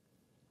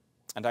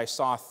 "And I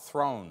saw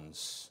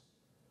thrones,"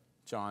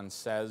 John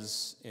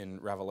says in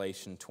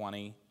Revelation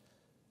 20,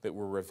 "that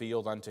were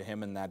revealed unto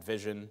him in that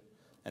vision,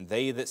 and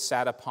they that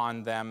sat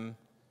upon them,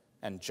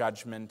 and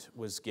judgment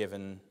was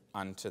given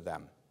unto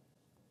them."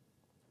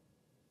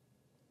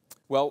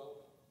 Well,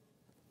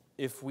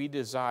 if we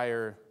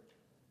desire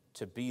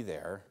to be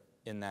there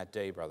in that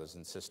day, brothers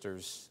and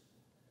sisters,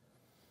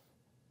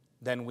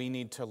 then we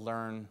need to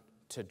learn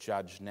to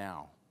judge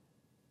now.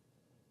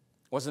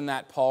 Wasn't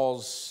that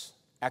Paul's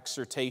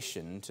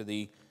exhortation to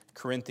the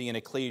Corinthian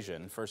ecclesia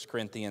in 1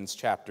 Corinthians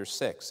chapter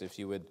 6? If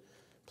you would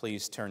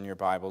please turn your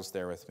Bibles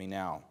there with me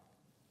now.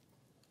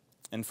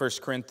 In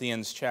 1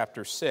 Corinthians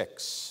chapter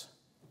 6,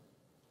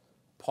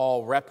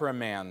 Paul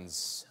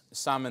reprimands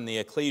some in the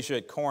ecclesia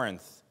at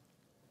Corinth.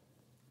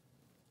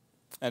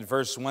 At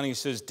verse 1 he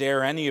says,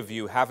 "Dare any of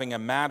you, having a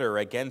matter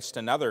against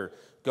another,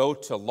 go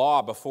to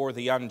law before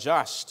the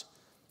unjust,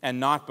 and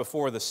not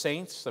before the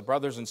saints," the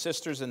brothers and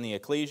sisters in the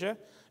ecclesia?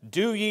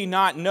 "Do ye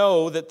not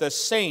know that the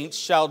saints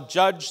shall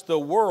judge the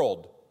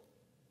world?"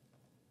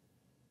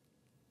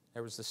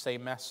 There was the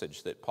same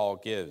message that Paul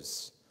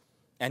gives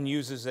and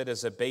uses it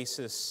as a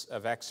basis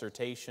of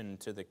exhortation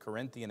to the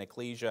Corinthian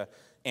ecclesia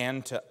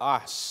and to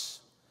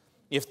us.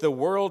 "If the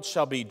world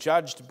shall be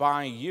judged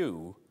by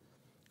you,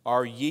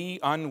 are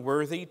ye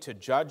unworthy to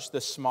judge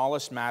the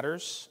smallest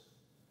matters?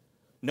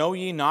 Know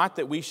ye not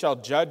that we shall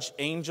judge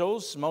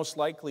angels, most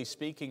likely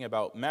speaking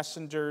about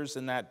messengers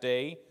in that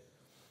day,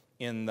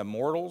 in the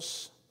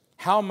mortals?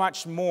 How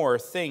much more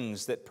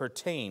things that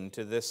pertain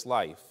to this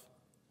life?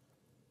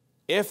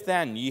 If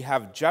then ye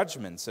have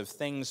judgments of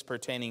things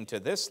pertaining to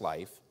this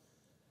life,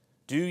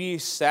 do ye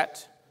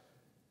set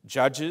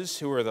judges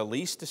who are the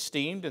least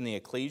esteemed in the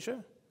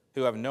ecclesia,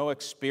 who have no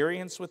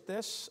experience with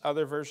this,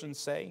 other versions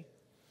say?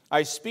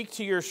 I speak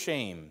to your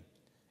shame.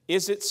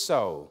 Is it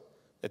so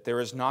that there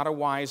is not a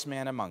wise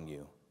man among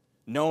you?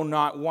 No,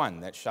 not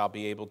one that shall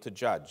be able to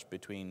judge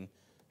between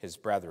his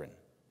brethren.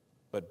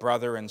 But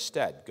brother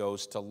instead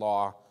goes to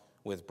law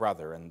with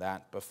brother, and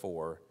that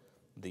before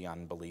the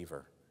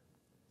unbeliever.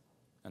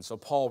 And so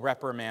Paul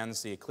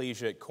reprimands the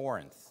ecclesia at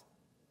Corinth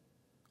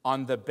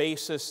on the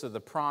basis of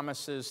the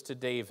promises to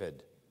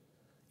David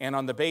and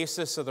on the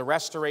basis of the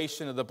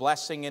restoration of the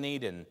blessing in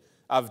Eden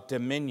of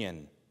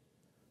dominion,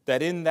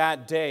 that in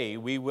that day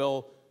we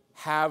will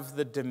have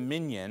the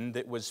dominion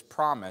that was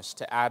promised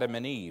to Adam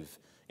and Eve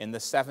in the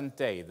seventh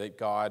day, that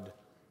God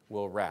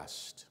will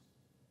rest.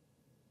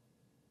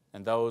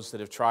 And those that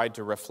have tried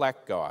to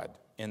reflect God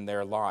in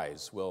their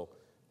lives will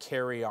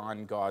carry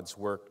on God's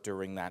work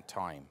during that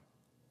time.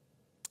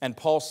 And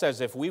Paul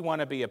says if we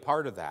want to be a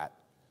part of that,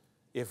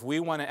 if we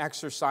want to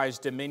exercise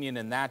dominion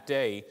in that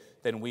day,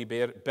 then we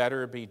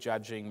better be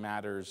judging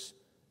matters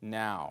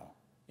now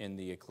in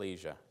the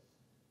ecclesia.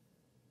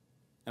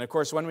 And of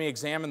course, when we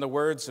examine the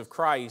words of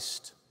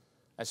Christ,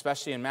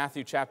 especially in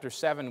Matthew chapter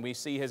 7, we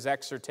see his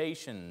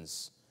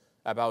exhortations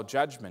about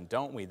judgment,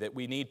 don't we? That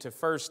we need to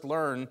first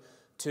learn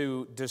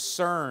to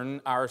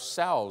discern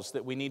ourselves,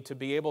 that we need to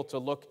be able to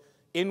look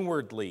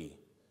inwardly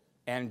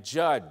and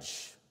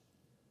judge.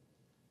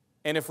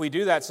 And if we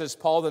do that, says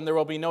Paul, then there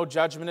will be no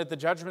judgment at the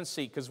judgment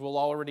seat, because we'll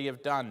already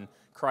have done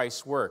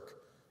Christ's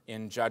work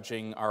in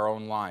judging our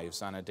own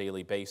lives on a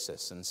daily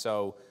basis. And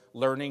so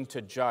learning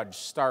to judge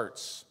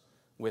starts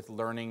with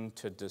learning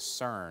to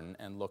discern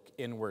and look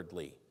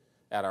inwardly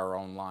at our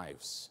own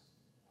lives.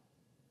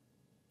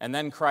 And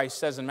then Christ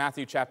says in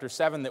Matthew chapter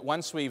 7 that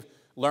once we've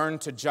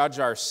learned to judge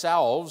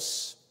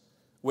ourselves,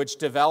 which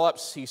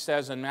develops, he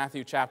says in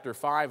Matthew chapter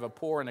 5, a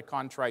poor and a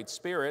contrite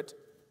spirit,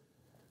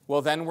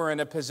 well, then we're in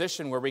a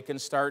position where we can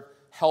start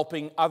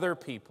helping other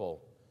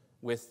people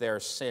with their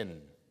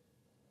sin.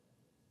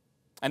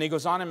 And he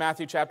goes on in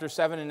Matthew chapter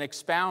 7 and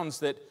expounds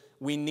that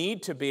we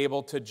need to be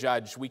able to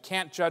judge. We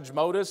can't judge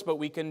motives, but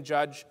we can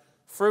judge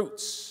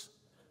fruits.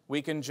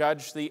 We can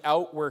judge the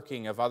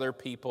outworking of other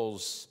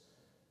people's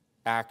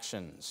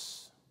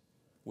actions,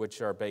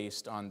 which are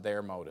based on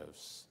their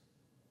motives.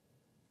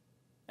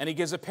 And he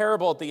gives a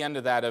parable at the end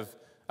of that of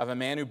a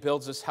man who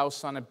builds his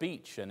house on a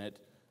beach and it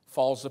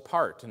falls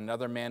apart, and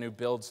another man who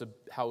builds a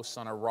house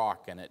on a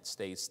rock and it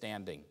stays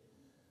standing.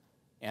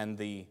 And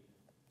the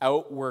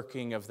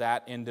outworking of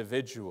that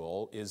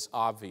individual is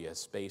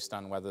obvious based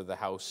on whether the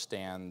house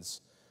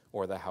stands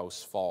or the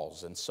house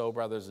falls. And so,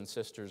 brothers and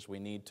sisters, we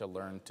need to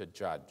learn to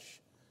judge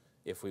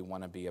if we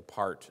want to be a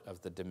part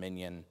of the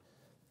dominion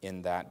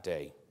in that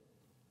day.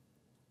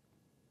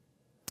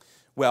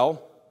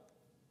 Well,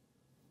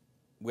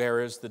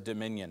 where is the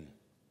dominion?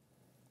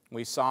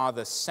 We saw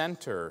the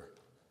center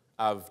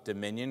of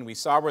dominion. We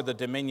saw where the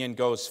dominion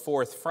goes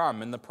forth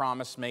from in the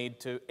promise made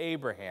to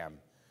Abraham,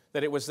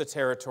 that it was the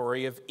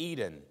territory of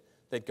Eden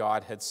that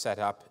God had set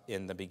up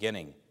in the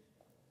beginning.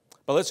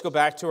 But let's go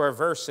back to our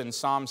verse in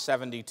Psalm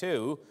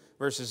 72,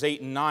 verses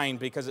 8 and 9,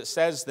 because it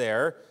says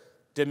there,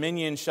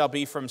 dominion shall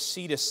be from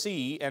sea to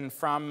sea and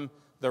from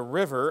the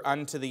river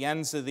unto the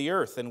ends of the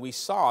earth. And we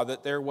saw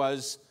that there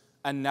was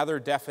another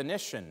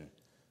definition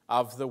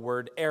of the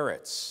word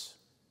eretz.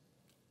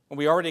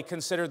 We already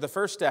considered the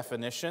first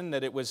definition,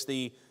 that it was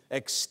the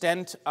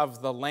extent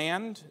of the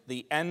land,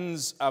 the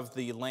ends of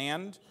the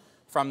land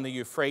from the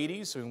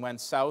Euphrates. We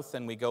went south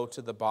and we go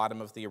to the bottom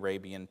of the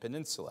Arabian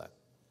Peninsula.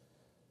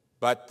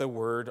 But the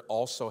word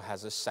also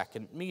has a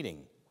second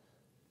meaning.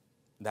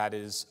 That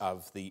is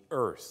of the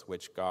earth,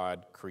 which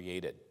God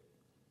created.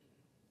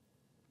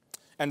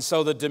 And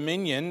so the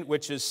dominion,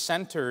 which is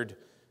centered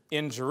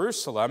in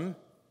Jerusalem,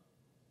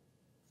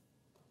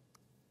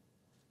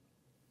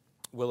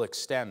 will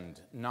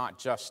extend not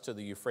just to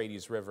the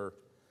Euphrates River,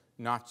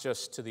 not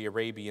just to the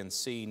Arabian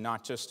Sea,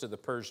 not just to the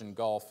Persian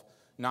Gulf,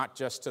 not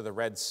just to the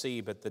Red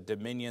Sea, but the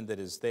dominion that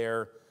is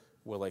there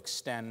will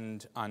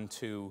extend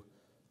unto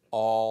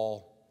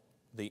all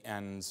the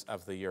ends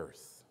of the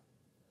earth.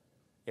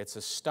 It's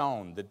a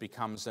stone that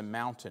becomes a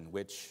mountain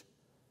which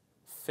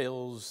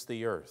fills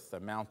the earth, a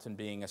mountain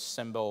being a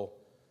symbol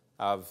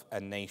of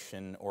a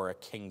nation or a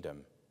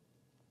kingdom.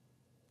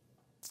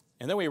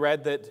 And then we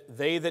read that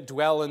they that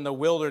dwell in the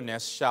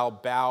wilderness shall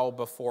bow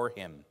before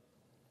him.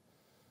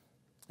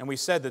 And we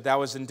said that that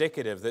was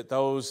indicative that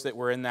those that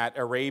were in that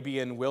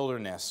Arabian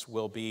wilderness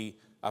will be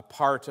a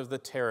part of the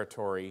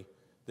territory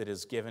that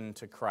is given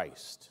to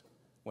Christ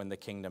when the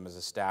kingdom is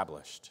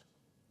established.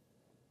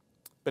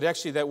 But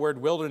actually that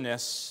word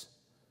wilderness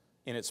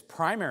in its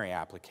primary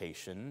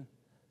application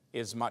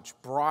is much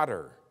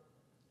broader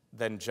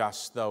than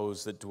just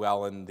those that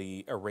dwell in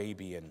the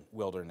Arabian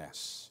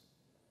wilderness.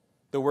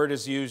 The word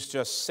is used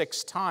just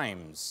 6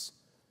 times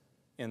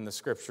in the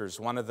Scriptures,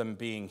 one of them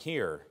being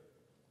here.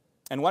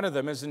 And one of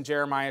them is in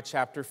Jeremiah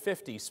chapter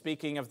 50,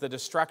 speaking of the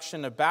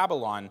destruction of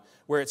Babylon,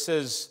 where it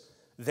says,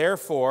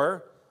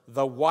 therefore,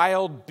 the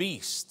wild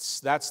beasts,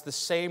 that's the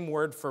same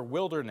word for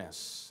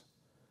wilderness,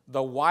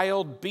 the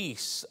wild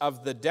beasts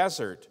of the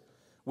desert,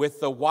 with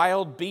the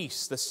wild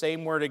beasts, the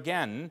same word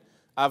again,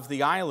 of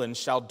the islands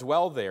shall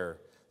dwell there.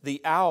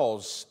 The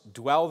owls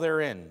dwell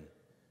therein,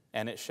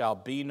 and it shall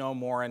be no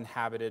more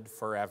inhabited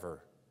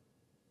forever.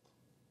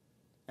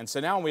 And so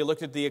now when we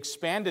looked at the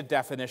expanded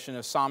definition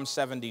of Psalm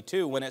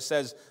 72, when it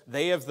says,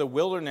 they of the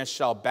wilderness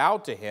shall bow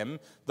to him,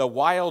 the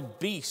wild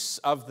beasts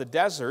of the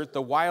desert,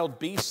 the wild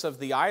beasts of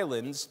the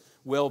islands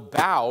will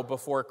bow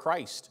before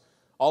Christ.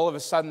 All of a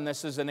sudden,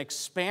 this is an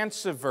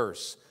expansive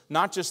verse,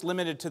 not just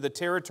limited to the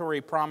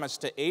territory promised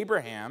to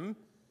Abraham,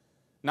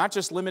 not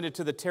just limited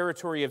to the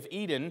territory of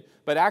Eden,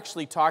 but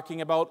actually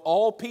talking about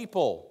all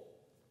people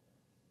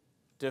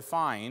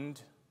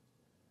defined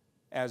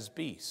as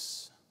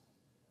beasts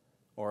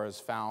or as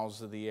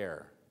fowls of the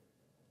air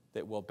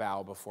that will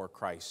bow before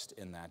Christ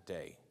in that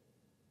day.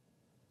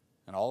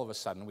 And all of a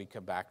sudden, we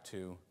come back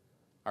to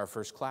our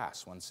first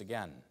class once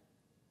again,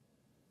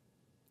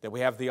 that we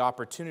have the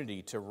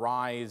opportunity to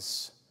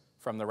rise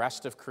from the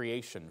rest of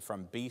creation,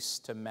 from beasts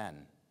to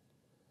men.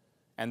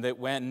 And that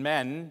when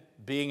men,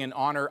 being in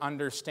honor,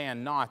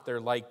 understand not, they're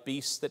like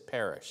beasts that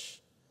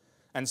perish.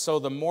 And so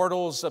the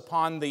mortals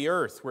upon the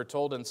earth, we're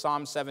told in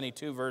Psalm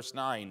 72, verse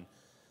 9,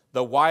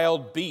 the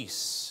wild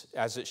beasts,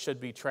 as it should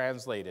be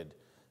translated,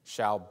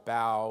 shall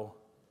bow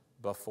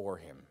before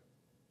him.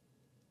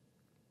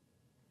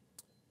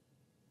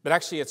 But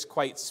actually, it's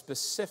quite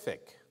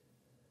specific.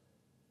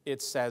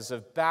 It says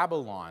of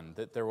Babylon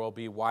that there will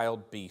be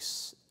wild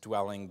beasts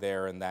dwelling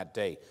there in that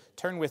day.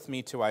 Turn with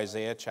me to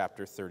Isaiah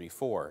chapter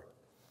 34.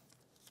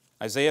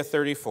 Isaiah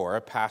 34,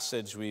 a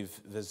passage we've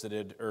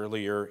visited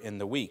earlier in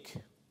the week.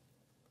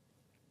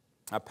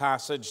 A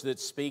passage that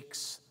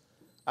speaks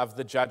of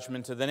the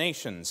judgment of the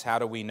nations. How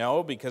do we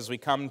know? Because we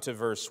come to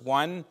verse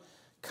 1,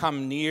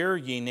 come near,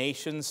 ye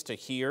nations, to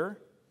hear,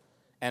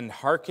 and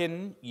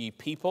hearken, ye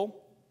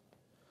people.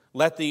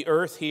 Let the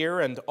earth hear,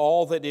 and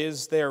all that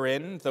is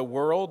therein, the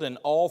world, and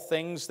all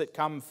things that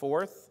come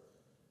forth.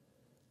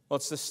 Well,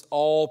 it's this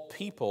all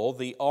people,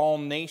 the all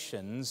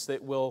nations,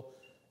 that will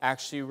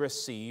actually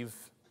receive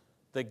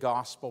the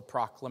gospel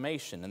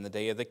proclamation in the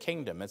day of the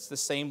kingdom. It's the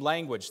same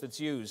language that's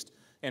used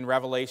in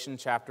Revelation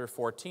chapter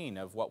 14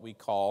 of what we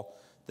call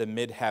the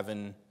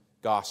mid-heaven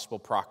gospel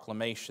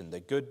proclamation, the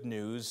good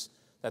news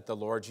that the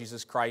Lord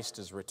Jesus Christ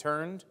has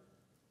returned,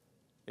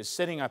 is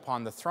sitting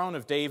upon the throne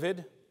of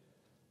David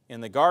in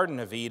the Garden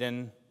of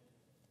Eden,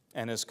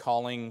 and is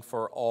calling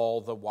for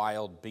all the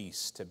wild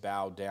beasts to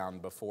bow down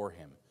before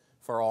him,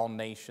 for all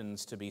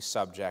nations to be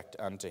subject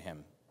unto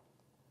him.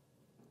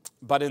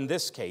 But in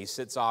this case,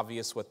 it's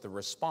obvious what the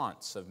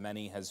response of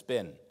many has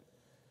been.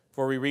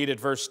 For we read at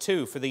verse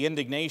 2, for the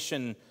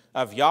indignation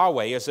of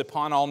Yahweh is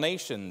upon all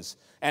nations,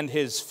 and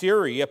his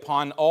fury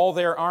upon all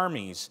their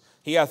armies.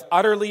 He hath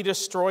utterly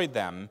destroyed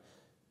them.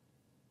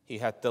 He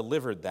hath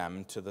delivered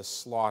them to the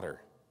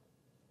slaughter.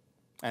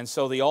 And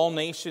so the all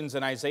nations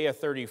in Isaiah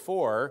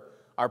 34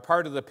 are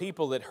part of the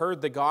people that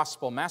heard the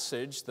gospel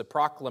message, the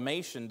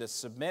proclamation to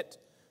submit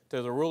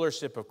to the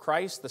rulership of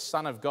Christ, the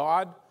Son of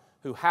God,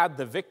 who had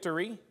the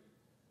victory.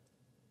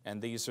 And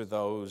these are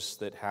those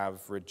that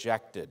have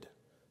rejected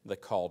the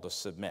call to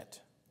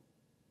submit.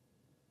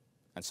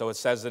 And so it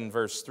says in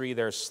verse 3,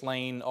 their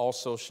slain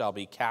also shall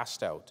be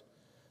cast out,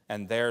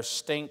 and their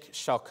stink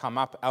shall come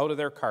up out of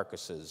their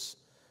carcasses,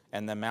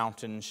 and the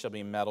mountains shall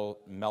be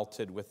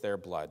melted with their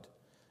blood.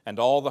 And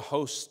all the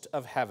host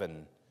of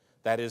heaven,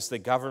 that is the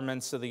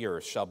governments of the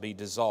earth, shall be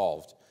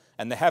dissolved,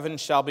 and the heavens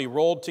shall be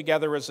rolled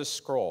together as a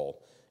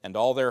scroll, and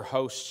all their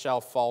hosts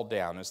shall fall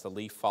down as the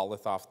leaf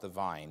falleth off the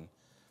vine,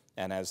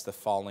 and as the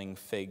falling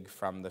fig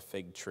from the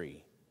fig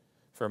tree.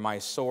 For my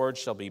sword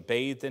shall be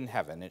bathed in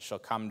heaven, it shall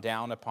come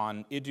down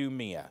upon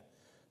Idumea,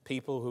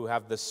 people who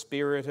have the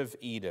spirit of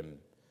Edom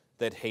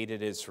that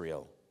hated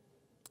Israel,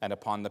 and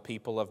upon the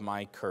people of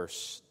my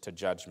curse to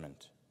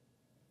judgment.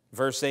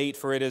 Verse 8,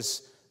 for it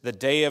is the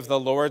day of the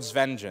Lord's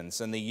vengeance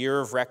and the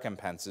year of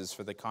recompenses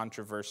for the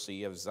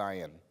controversy of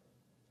Zion.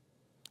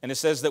 And it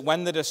says that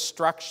when the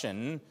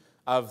destruction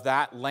of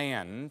that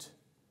land,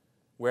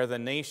 where the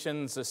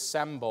nations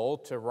assemble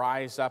to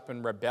rise up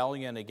in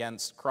rebellion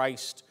against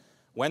Christ,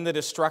 when the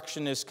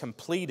destruction is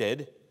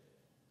completed,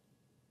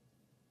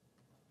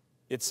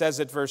 it says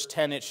at verse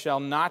 10, it shall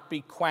not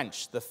be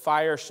quenched, the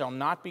fire shall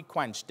not be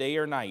quenched day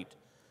or night.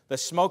 The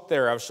smoke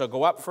thereof shall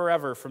go up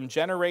forever, from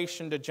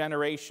generation to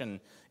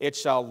generation. It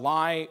shall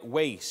lie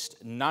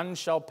waste, none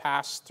shall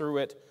pass through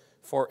it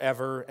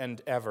forever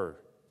and ever.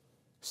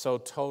 So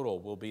total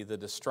will be the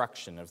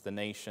destruction of the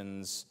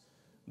nations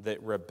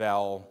that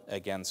rebel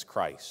against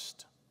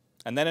Christ.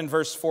 And then in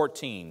verse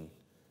 14,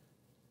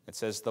 it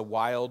says, the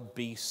wild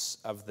beasts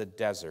of the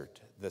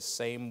desert, the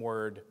same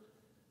word,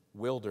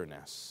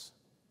 wilderness,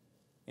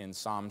 in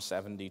Psalm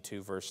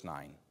 72, verse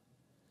 9.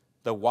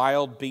 The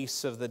wild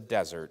beasts of the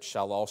desert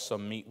shall also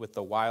meet with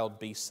the wild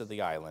beasts of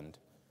the island.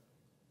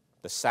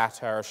 The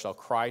satyr shall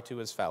cry to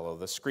his fellow.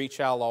 The screech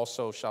owl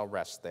also shall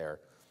rest there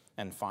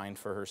and find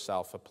for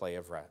herself a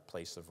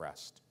place of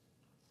rest.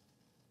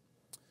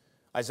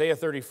 Isaiah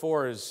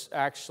 34 is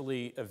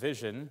actually a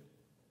vision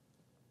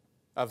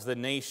of the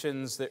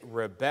nations that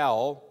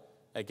rebel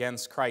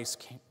against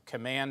Christ's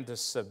command to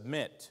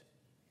submit,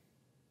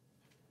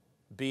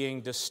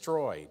 being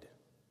destroyed,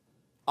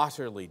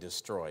 utterly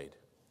destroyed.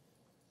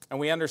 And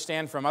we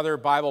understand from other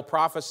Bible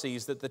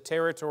prophecies that the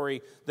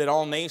territory that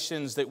all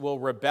nations that will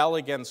rebel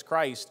against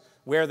Christ,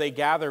 where they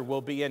gather,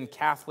 will be in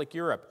Catholic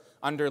Europe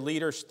under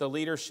the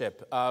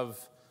leadership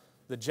of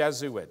the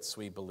Jesuits,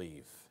 we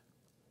believe.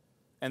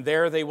 And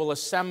there they will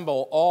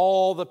assemble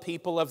all the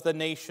people of the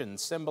nation,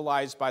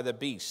 symbolized by the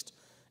beast,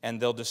 and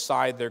they'll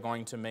decide they're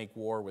going to make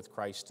war with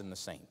Christ and the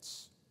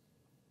saints.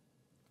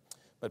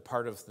 But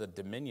part of the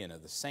dominion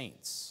of the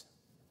saints,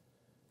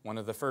 one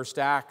of the first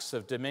acts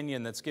of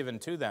dominion that's given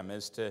to them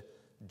is to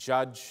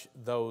judge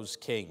those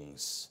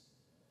kings.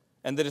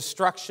 And the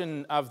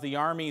destruction of the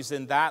armies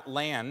in that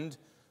land,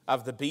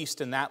 of the beast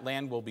in that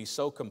land, will be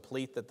so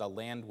complete that the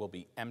land will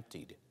be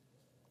emptied.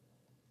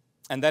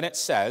 And then it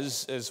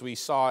says, as we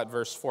saw at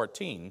verse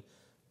 14,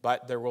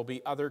 but there will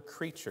be other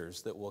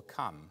creatures that will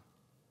come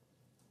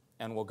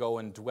and will go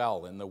and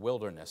dwell in the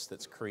wilderness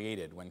that's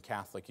created when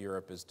Catholic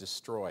Europe is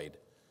destroyed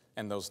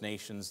and those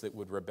nations that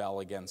would rebel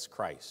against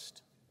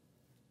Christ.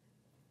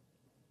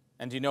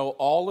 And you know,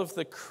 all of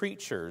the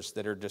creatures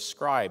that are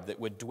described that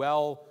would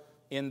dwell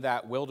in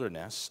that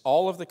wilderness,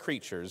 all of the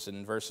creatures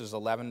in verses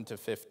 11 to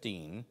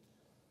 15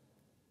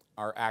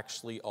 are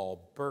actually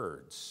all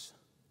birds,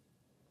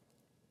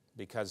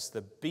 because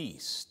the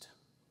beast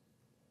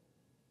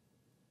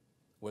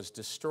was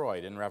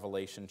destroyed in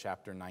Revelation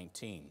chapter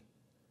 19.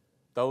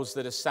 Those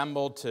that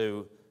assembled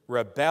to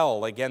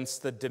rebel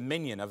against the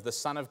dominion of the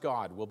Son of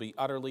God will be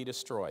utterly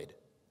destroyed.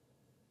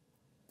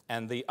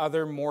 And the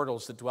other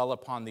mortals that dwell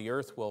upon the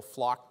earth will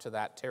flock to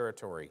that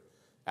territory,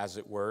 as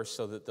it were,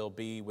 so that they'll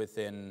be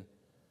within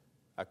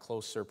a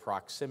closer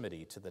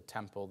proximity to the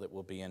temple that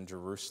will be in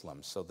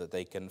Jerusalem, so that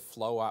they can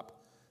flow up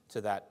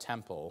to that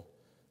temple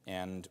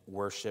and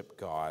worship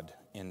God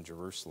in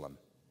Jerusalem.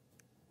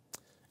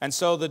 And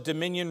so the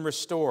dominion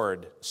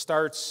restored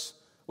starts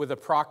with a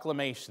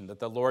proclamation that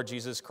the Lord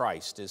Jesus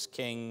Christ is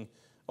king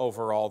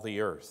over all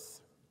the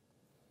earth.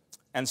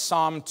 And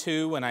Psalm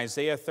 2 and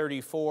Isaiah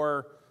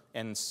 34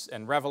 and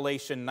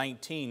Revelation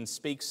 19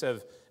 speaks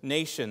of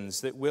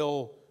nations that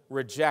will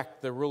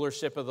reject the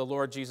rulership of the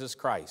Lord Jesus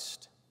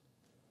Christ.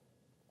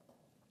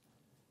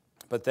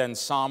 But then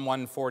Psalm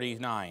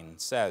 149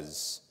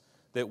 says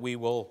that we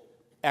will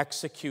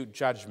execute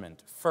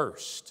judgment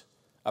first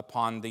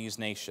upon these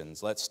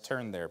nations. Let's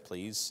turn there,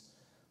 please.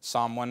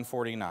 Psalm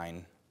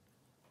 149.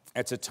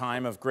 It's a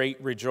time of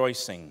great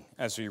rejoicing,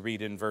 as we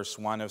read in verse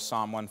 1 of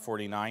Psalm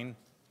 149.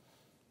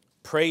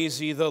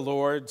 Praise ye the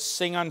Lord,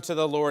 sing unto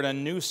the Lord a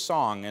new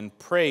song, and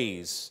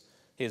praise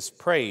his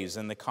praise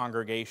in the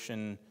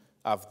congregation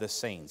of the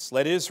saints.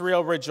 Let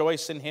Israel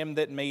rejoice in him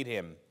that made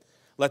him.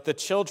 Let the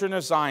children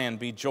of Zion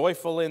be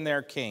joyful in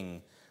their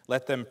king.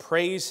 Let them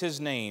praise his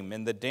name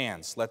in the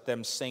dance. Let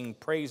them sing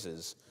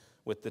praises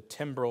with the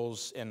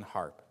timbrels and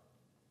harp.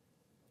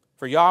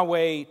 For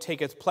Yahweh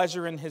taketh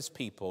pleasure in his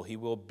people. He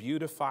will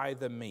beautify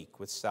the meek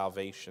with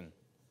salvation.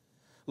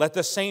 Let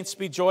the saints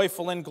be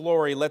joyful in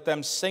glory. Let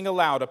them sing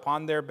aloud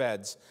upon their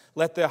beds.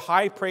 Let the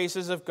high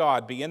praises of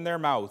God be in their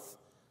mouth,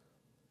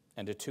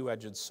 and a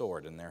two-edged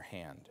sword in their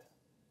hand,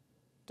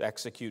 to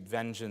execute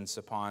vengeance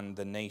upon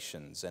the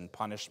nations and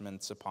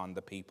punishments upon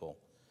the people,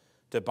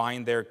 to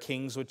bind their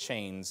kings with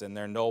chains and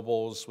their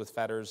nobles with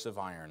fetters of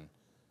iron.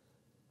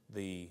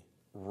 The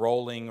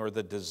rolling up or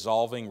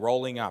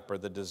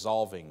the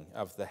dissolving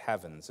of the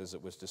heavens, as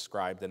it was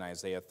described in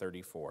Isaiah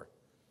 34.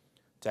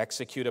 To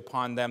execute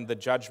upon them the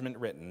judgment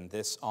written,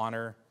 this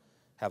honor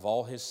have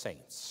all his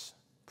saints.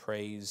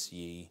 Praise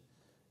ye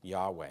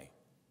Yahweh.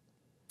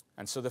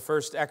 And so the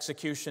first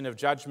execution of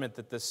judgment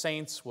that the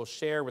saints will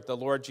share with the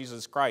Lord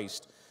Jesus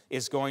Christ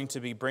is going to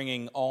be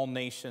bringing all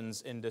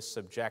nations into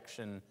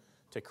subjection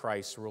to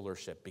Christ's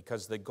rulership.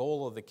 Because the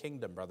goal of the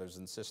kingdom, brothers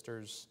and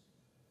sisters,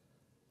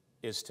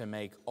 is to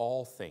make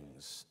all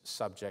things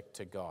subject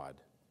to God.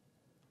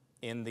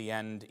 In the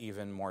end,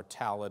 even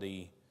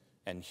mortality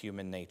and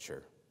human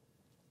nature.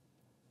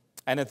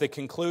 And at the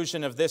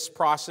conclusion of this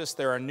process,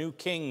 there are new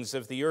kings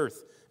of the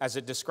earth, as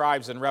it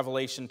describes in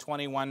Revelation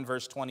 21,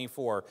 verse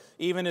 24.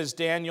 Even as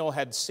Daniel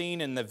had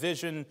seen in the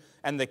vision,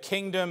 and the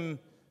kingdom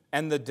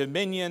and the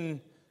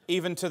dominion,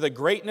 even to the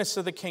greatness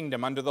of the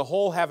kingdom under the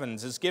whole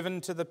heavens, is given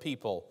to the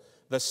people,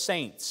 the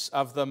saints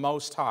of the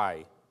Most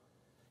High.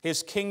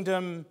 His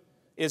kingdom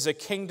is a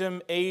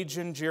kingdom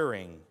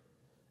age-enduring,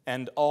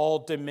 and all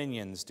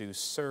dominions do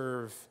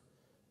serve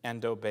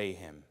and obey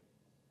him.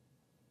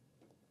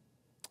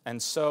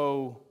 And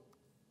so,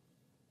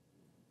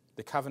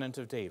 the covenant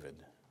of David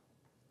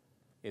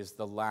is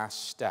the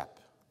last step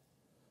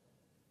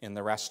in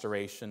the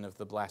restoration of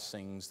the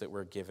blessings that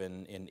were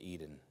given in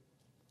Eden.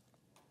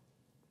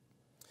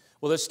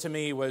 Well, this to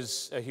me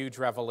was a huge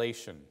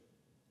revelation.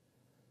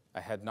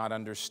 I had not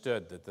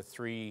understood that the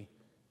 3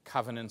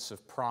 covenants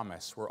of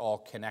promise were all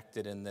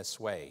connected in this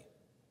way,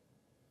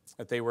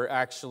 that they were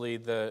actually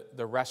the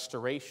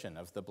restoration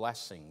of the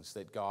blessings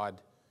that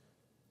God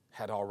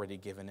had already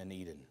given in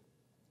Eden.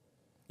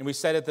 And we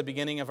said at the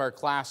beginning of our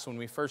class, when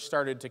we first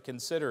started to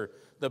consider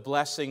the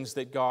blessings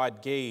that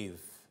God gave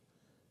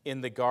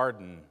in the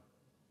garden,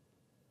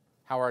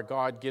 how our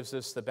God gives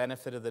us the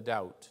benefit of the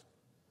doubt.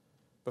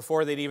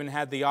 Before they'd even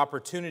had the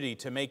opportunity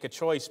to make a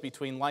choice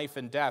between life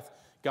and death,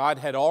 God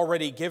had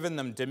already given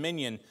them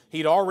dominion.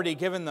 He'd already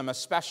given them a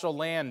special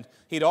land.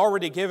 He'd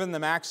already given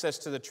them access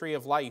to the tree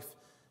of life.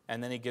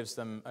 And then he gives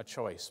them a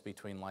choice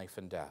between life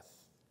and death.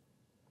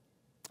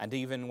 And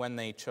even when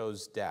they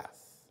chose death,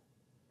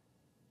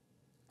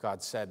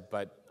 God said,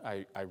 but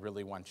I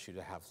really want you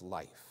to have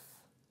life.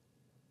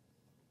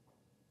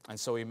 And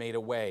so he made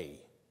a way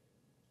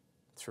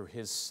through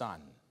his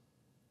Son.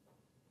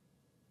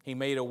 He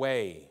made a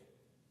way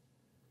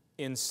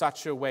in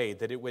such a way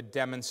that it would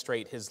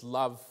demonstrate his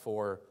love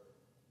for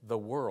the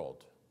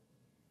world,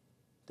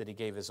 that he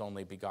gave his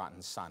only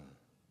begotten Son.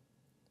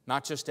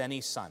 Not just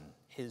any son,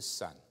 his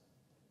Son.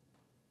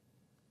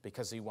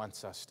 Because he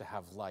wants us to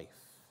have life.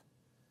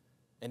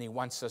 And he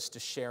wants us to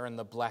share in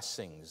the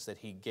blessings that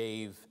he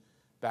gave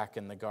back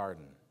in the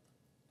garden.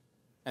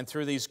 And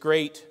through these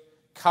great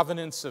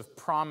covenants of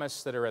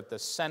promise that are at the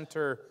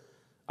center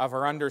of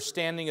our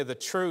understanding of the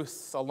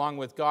truth, along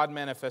with God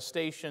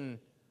manifestation,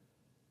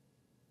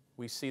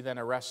 we see then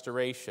a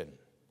restoration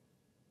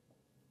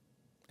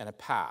and a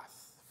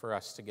path for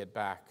us to get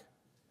back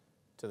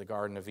to the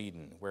Garden of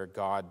Eden, where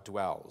God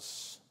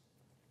dwells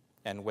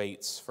and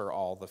waits for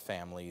all the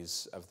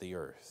families of the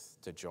earth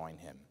to join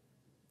him.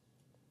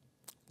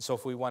 So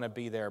if we want to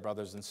be there,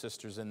 brothers and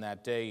sisters, in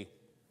that day,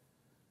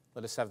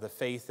 let us have the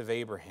faith of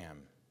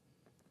Abraham,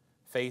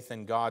 faith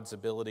in God's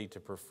ability to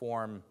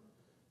perform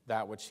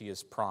that which he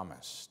has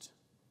promised,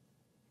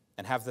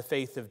 and have the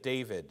faith of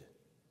David,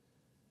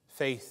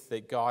 faith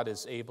that God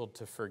is able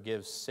to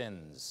forgive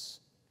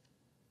sins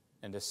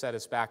and to set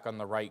us back on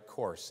the right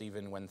course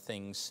even when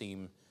things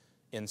seem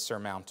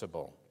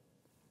insurmountable.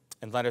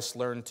 And let us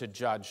learn to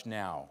judge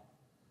now,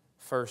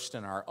 first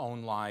in our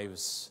own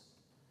lives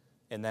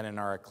and then in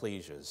our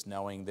ecclesias,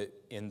 knowing that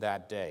in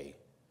that day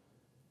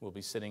we'll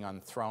be sitting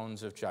on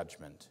thrones of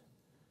judgment,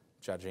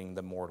 judging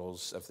the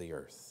mortals of the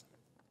earth.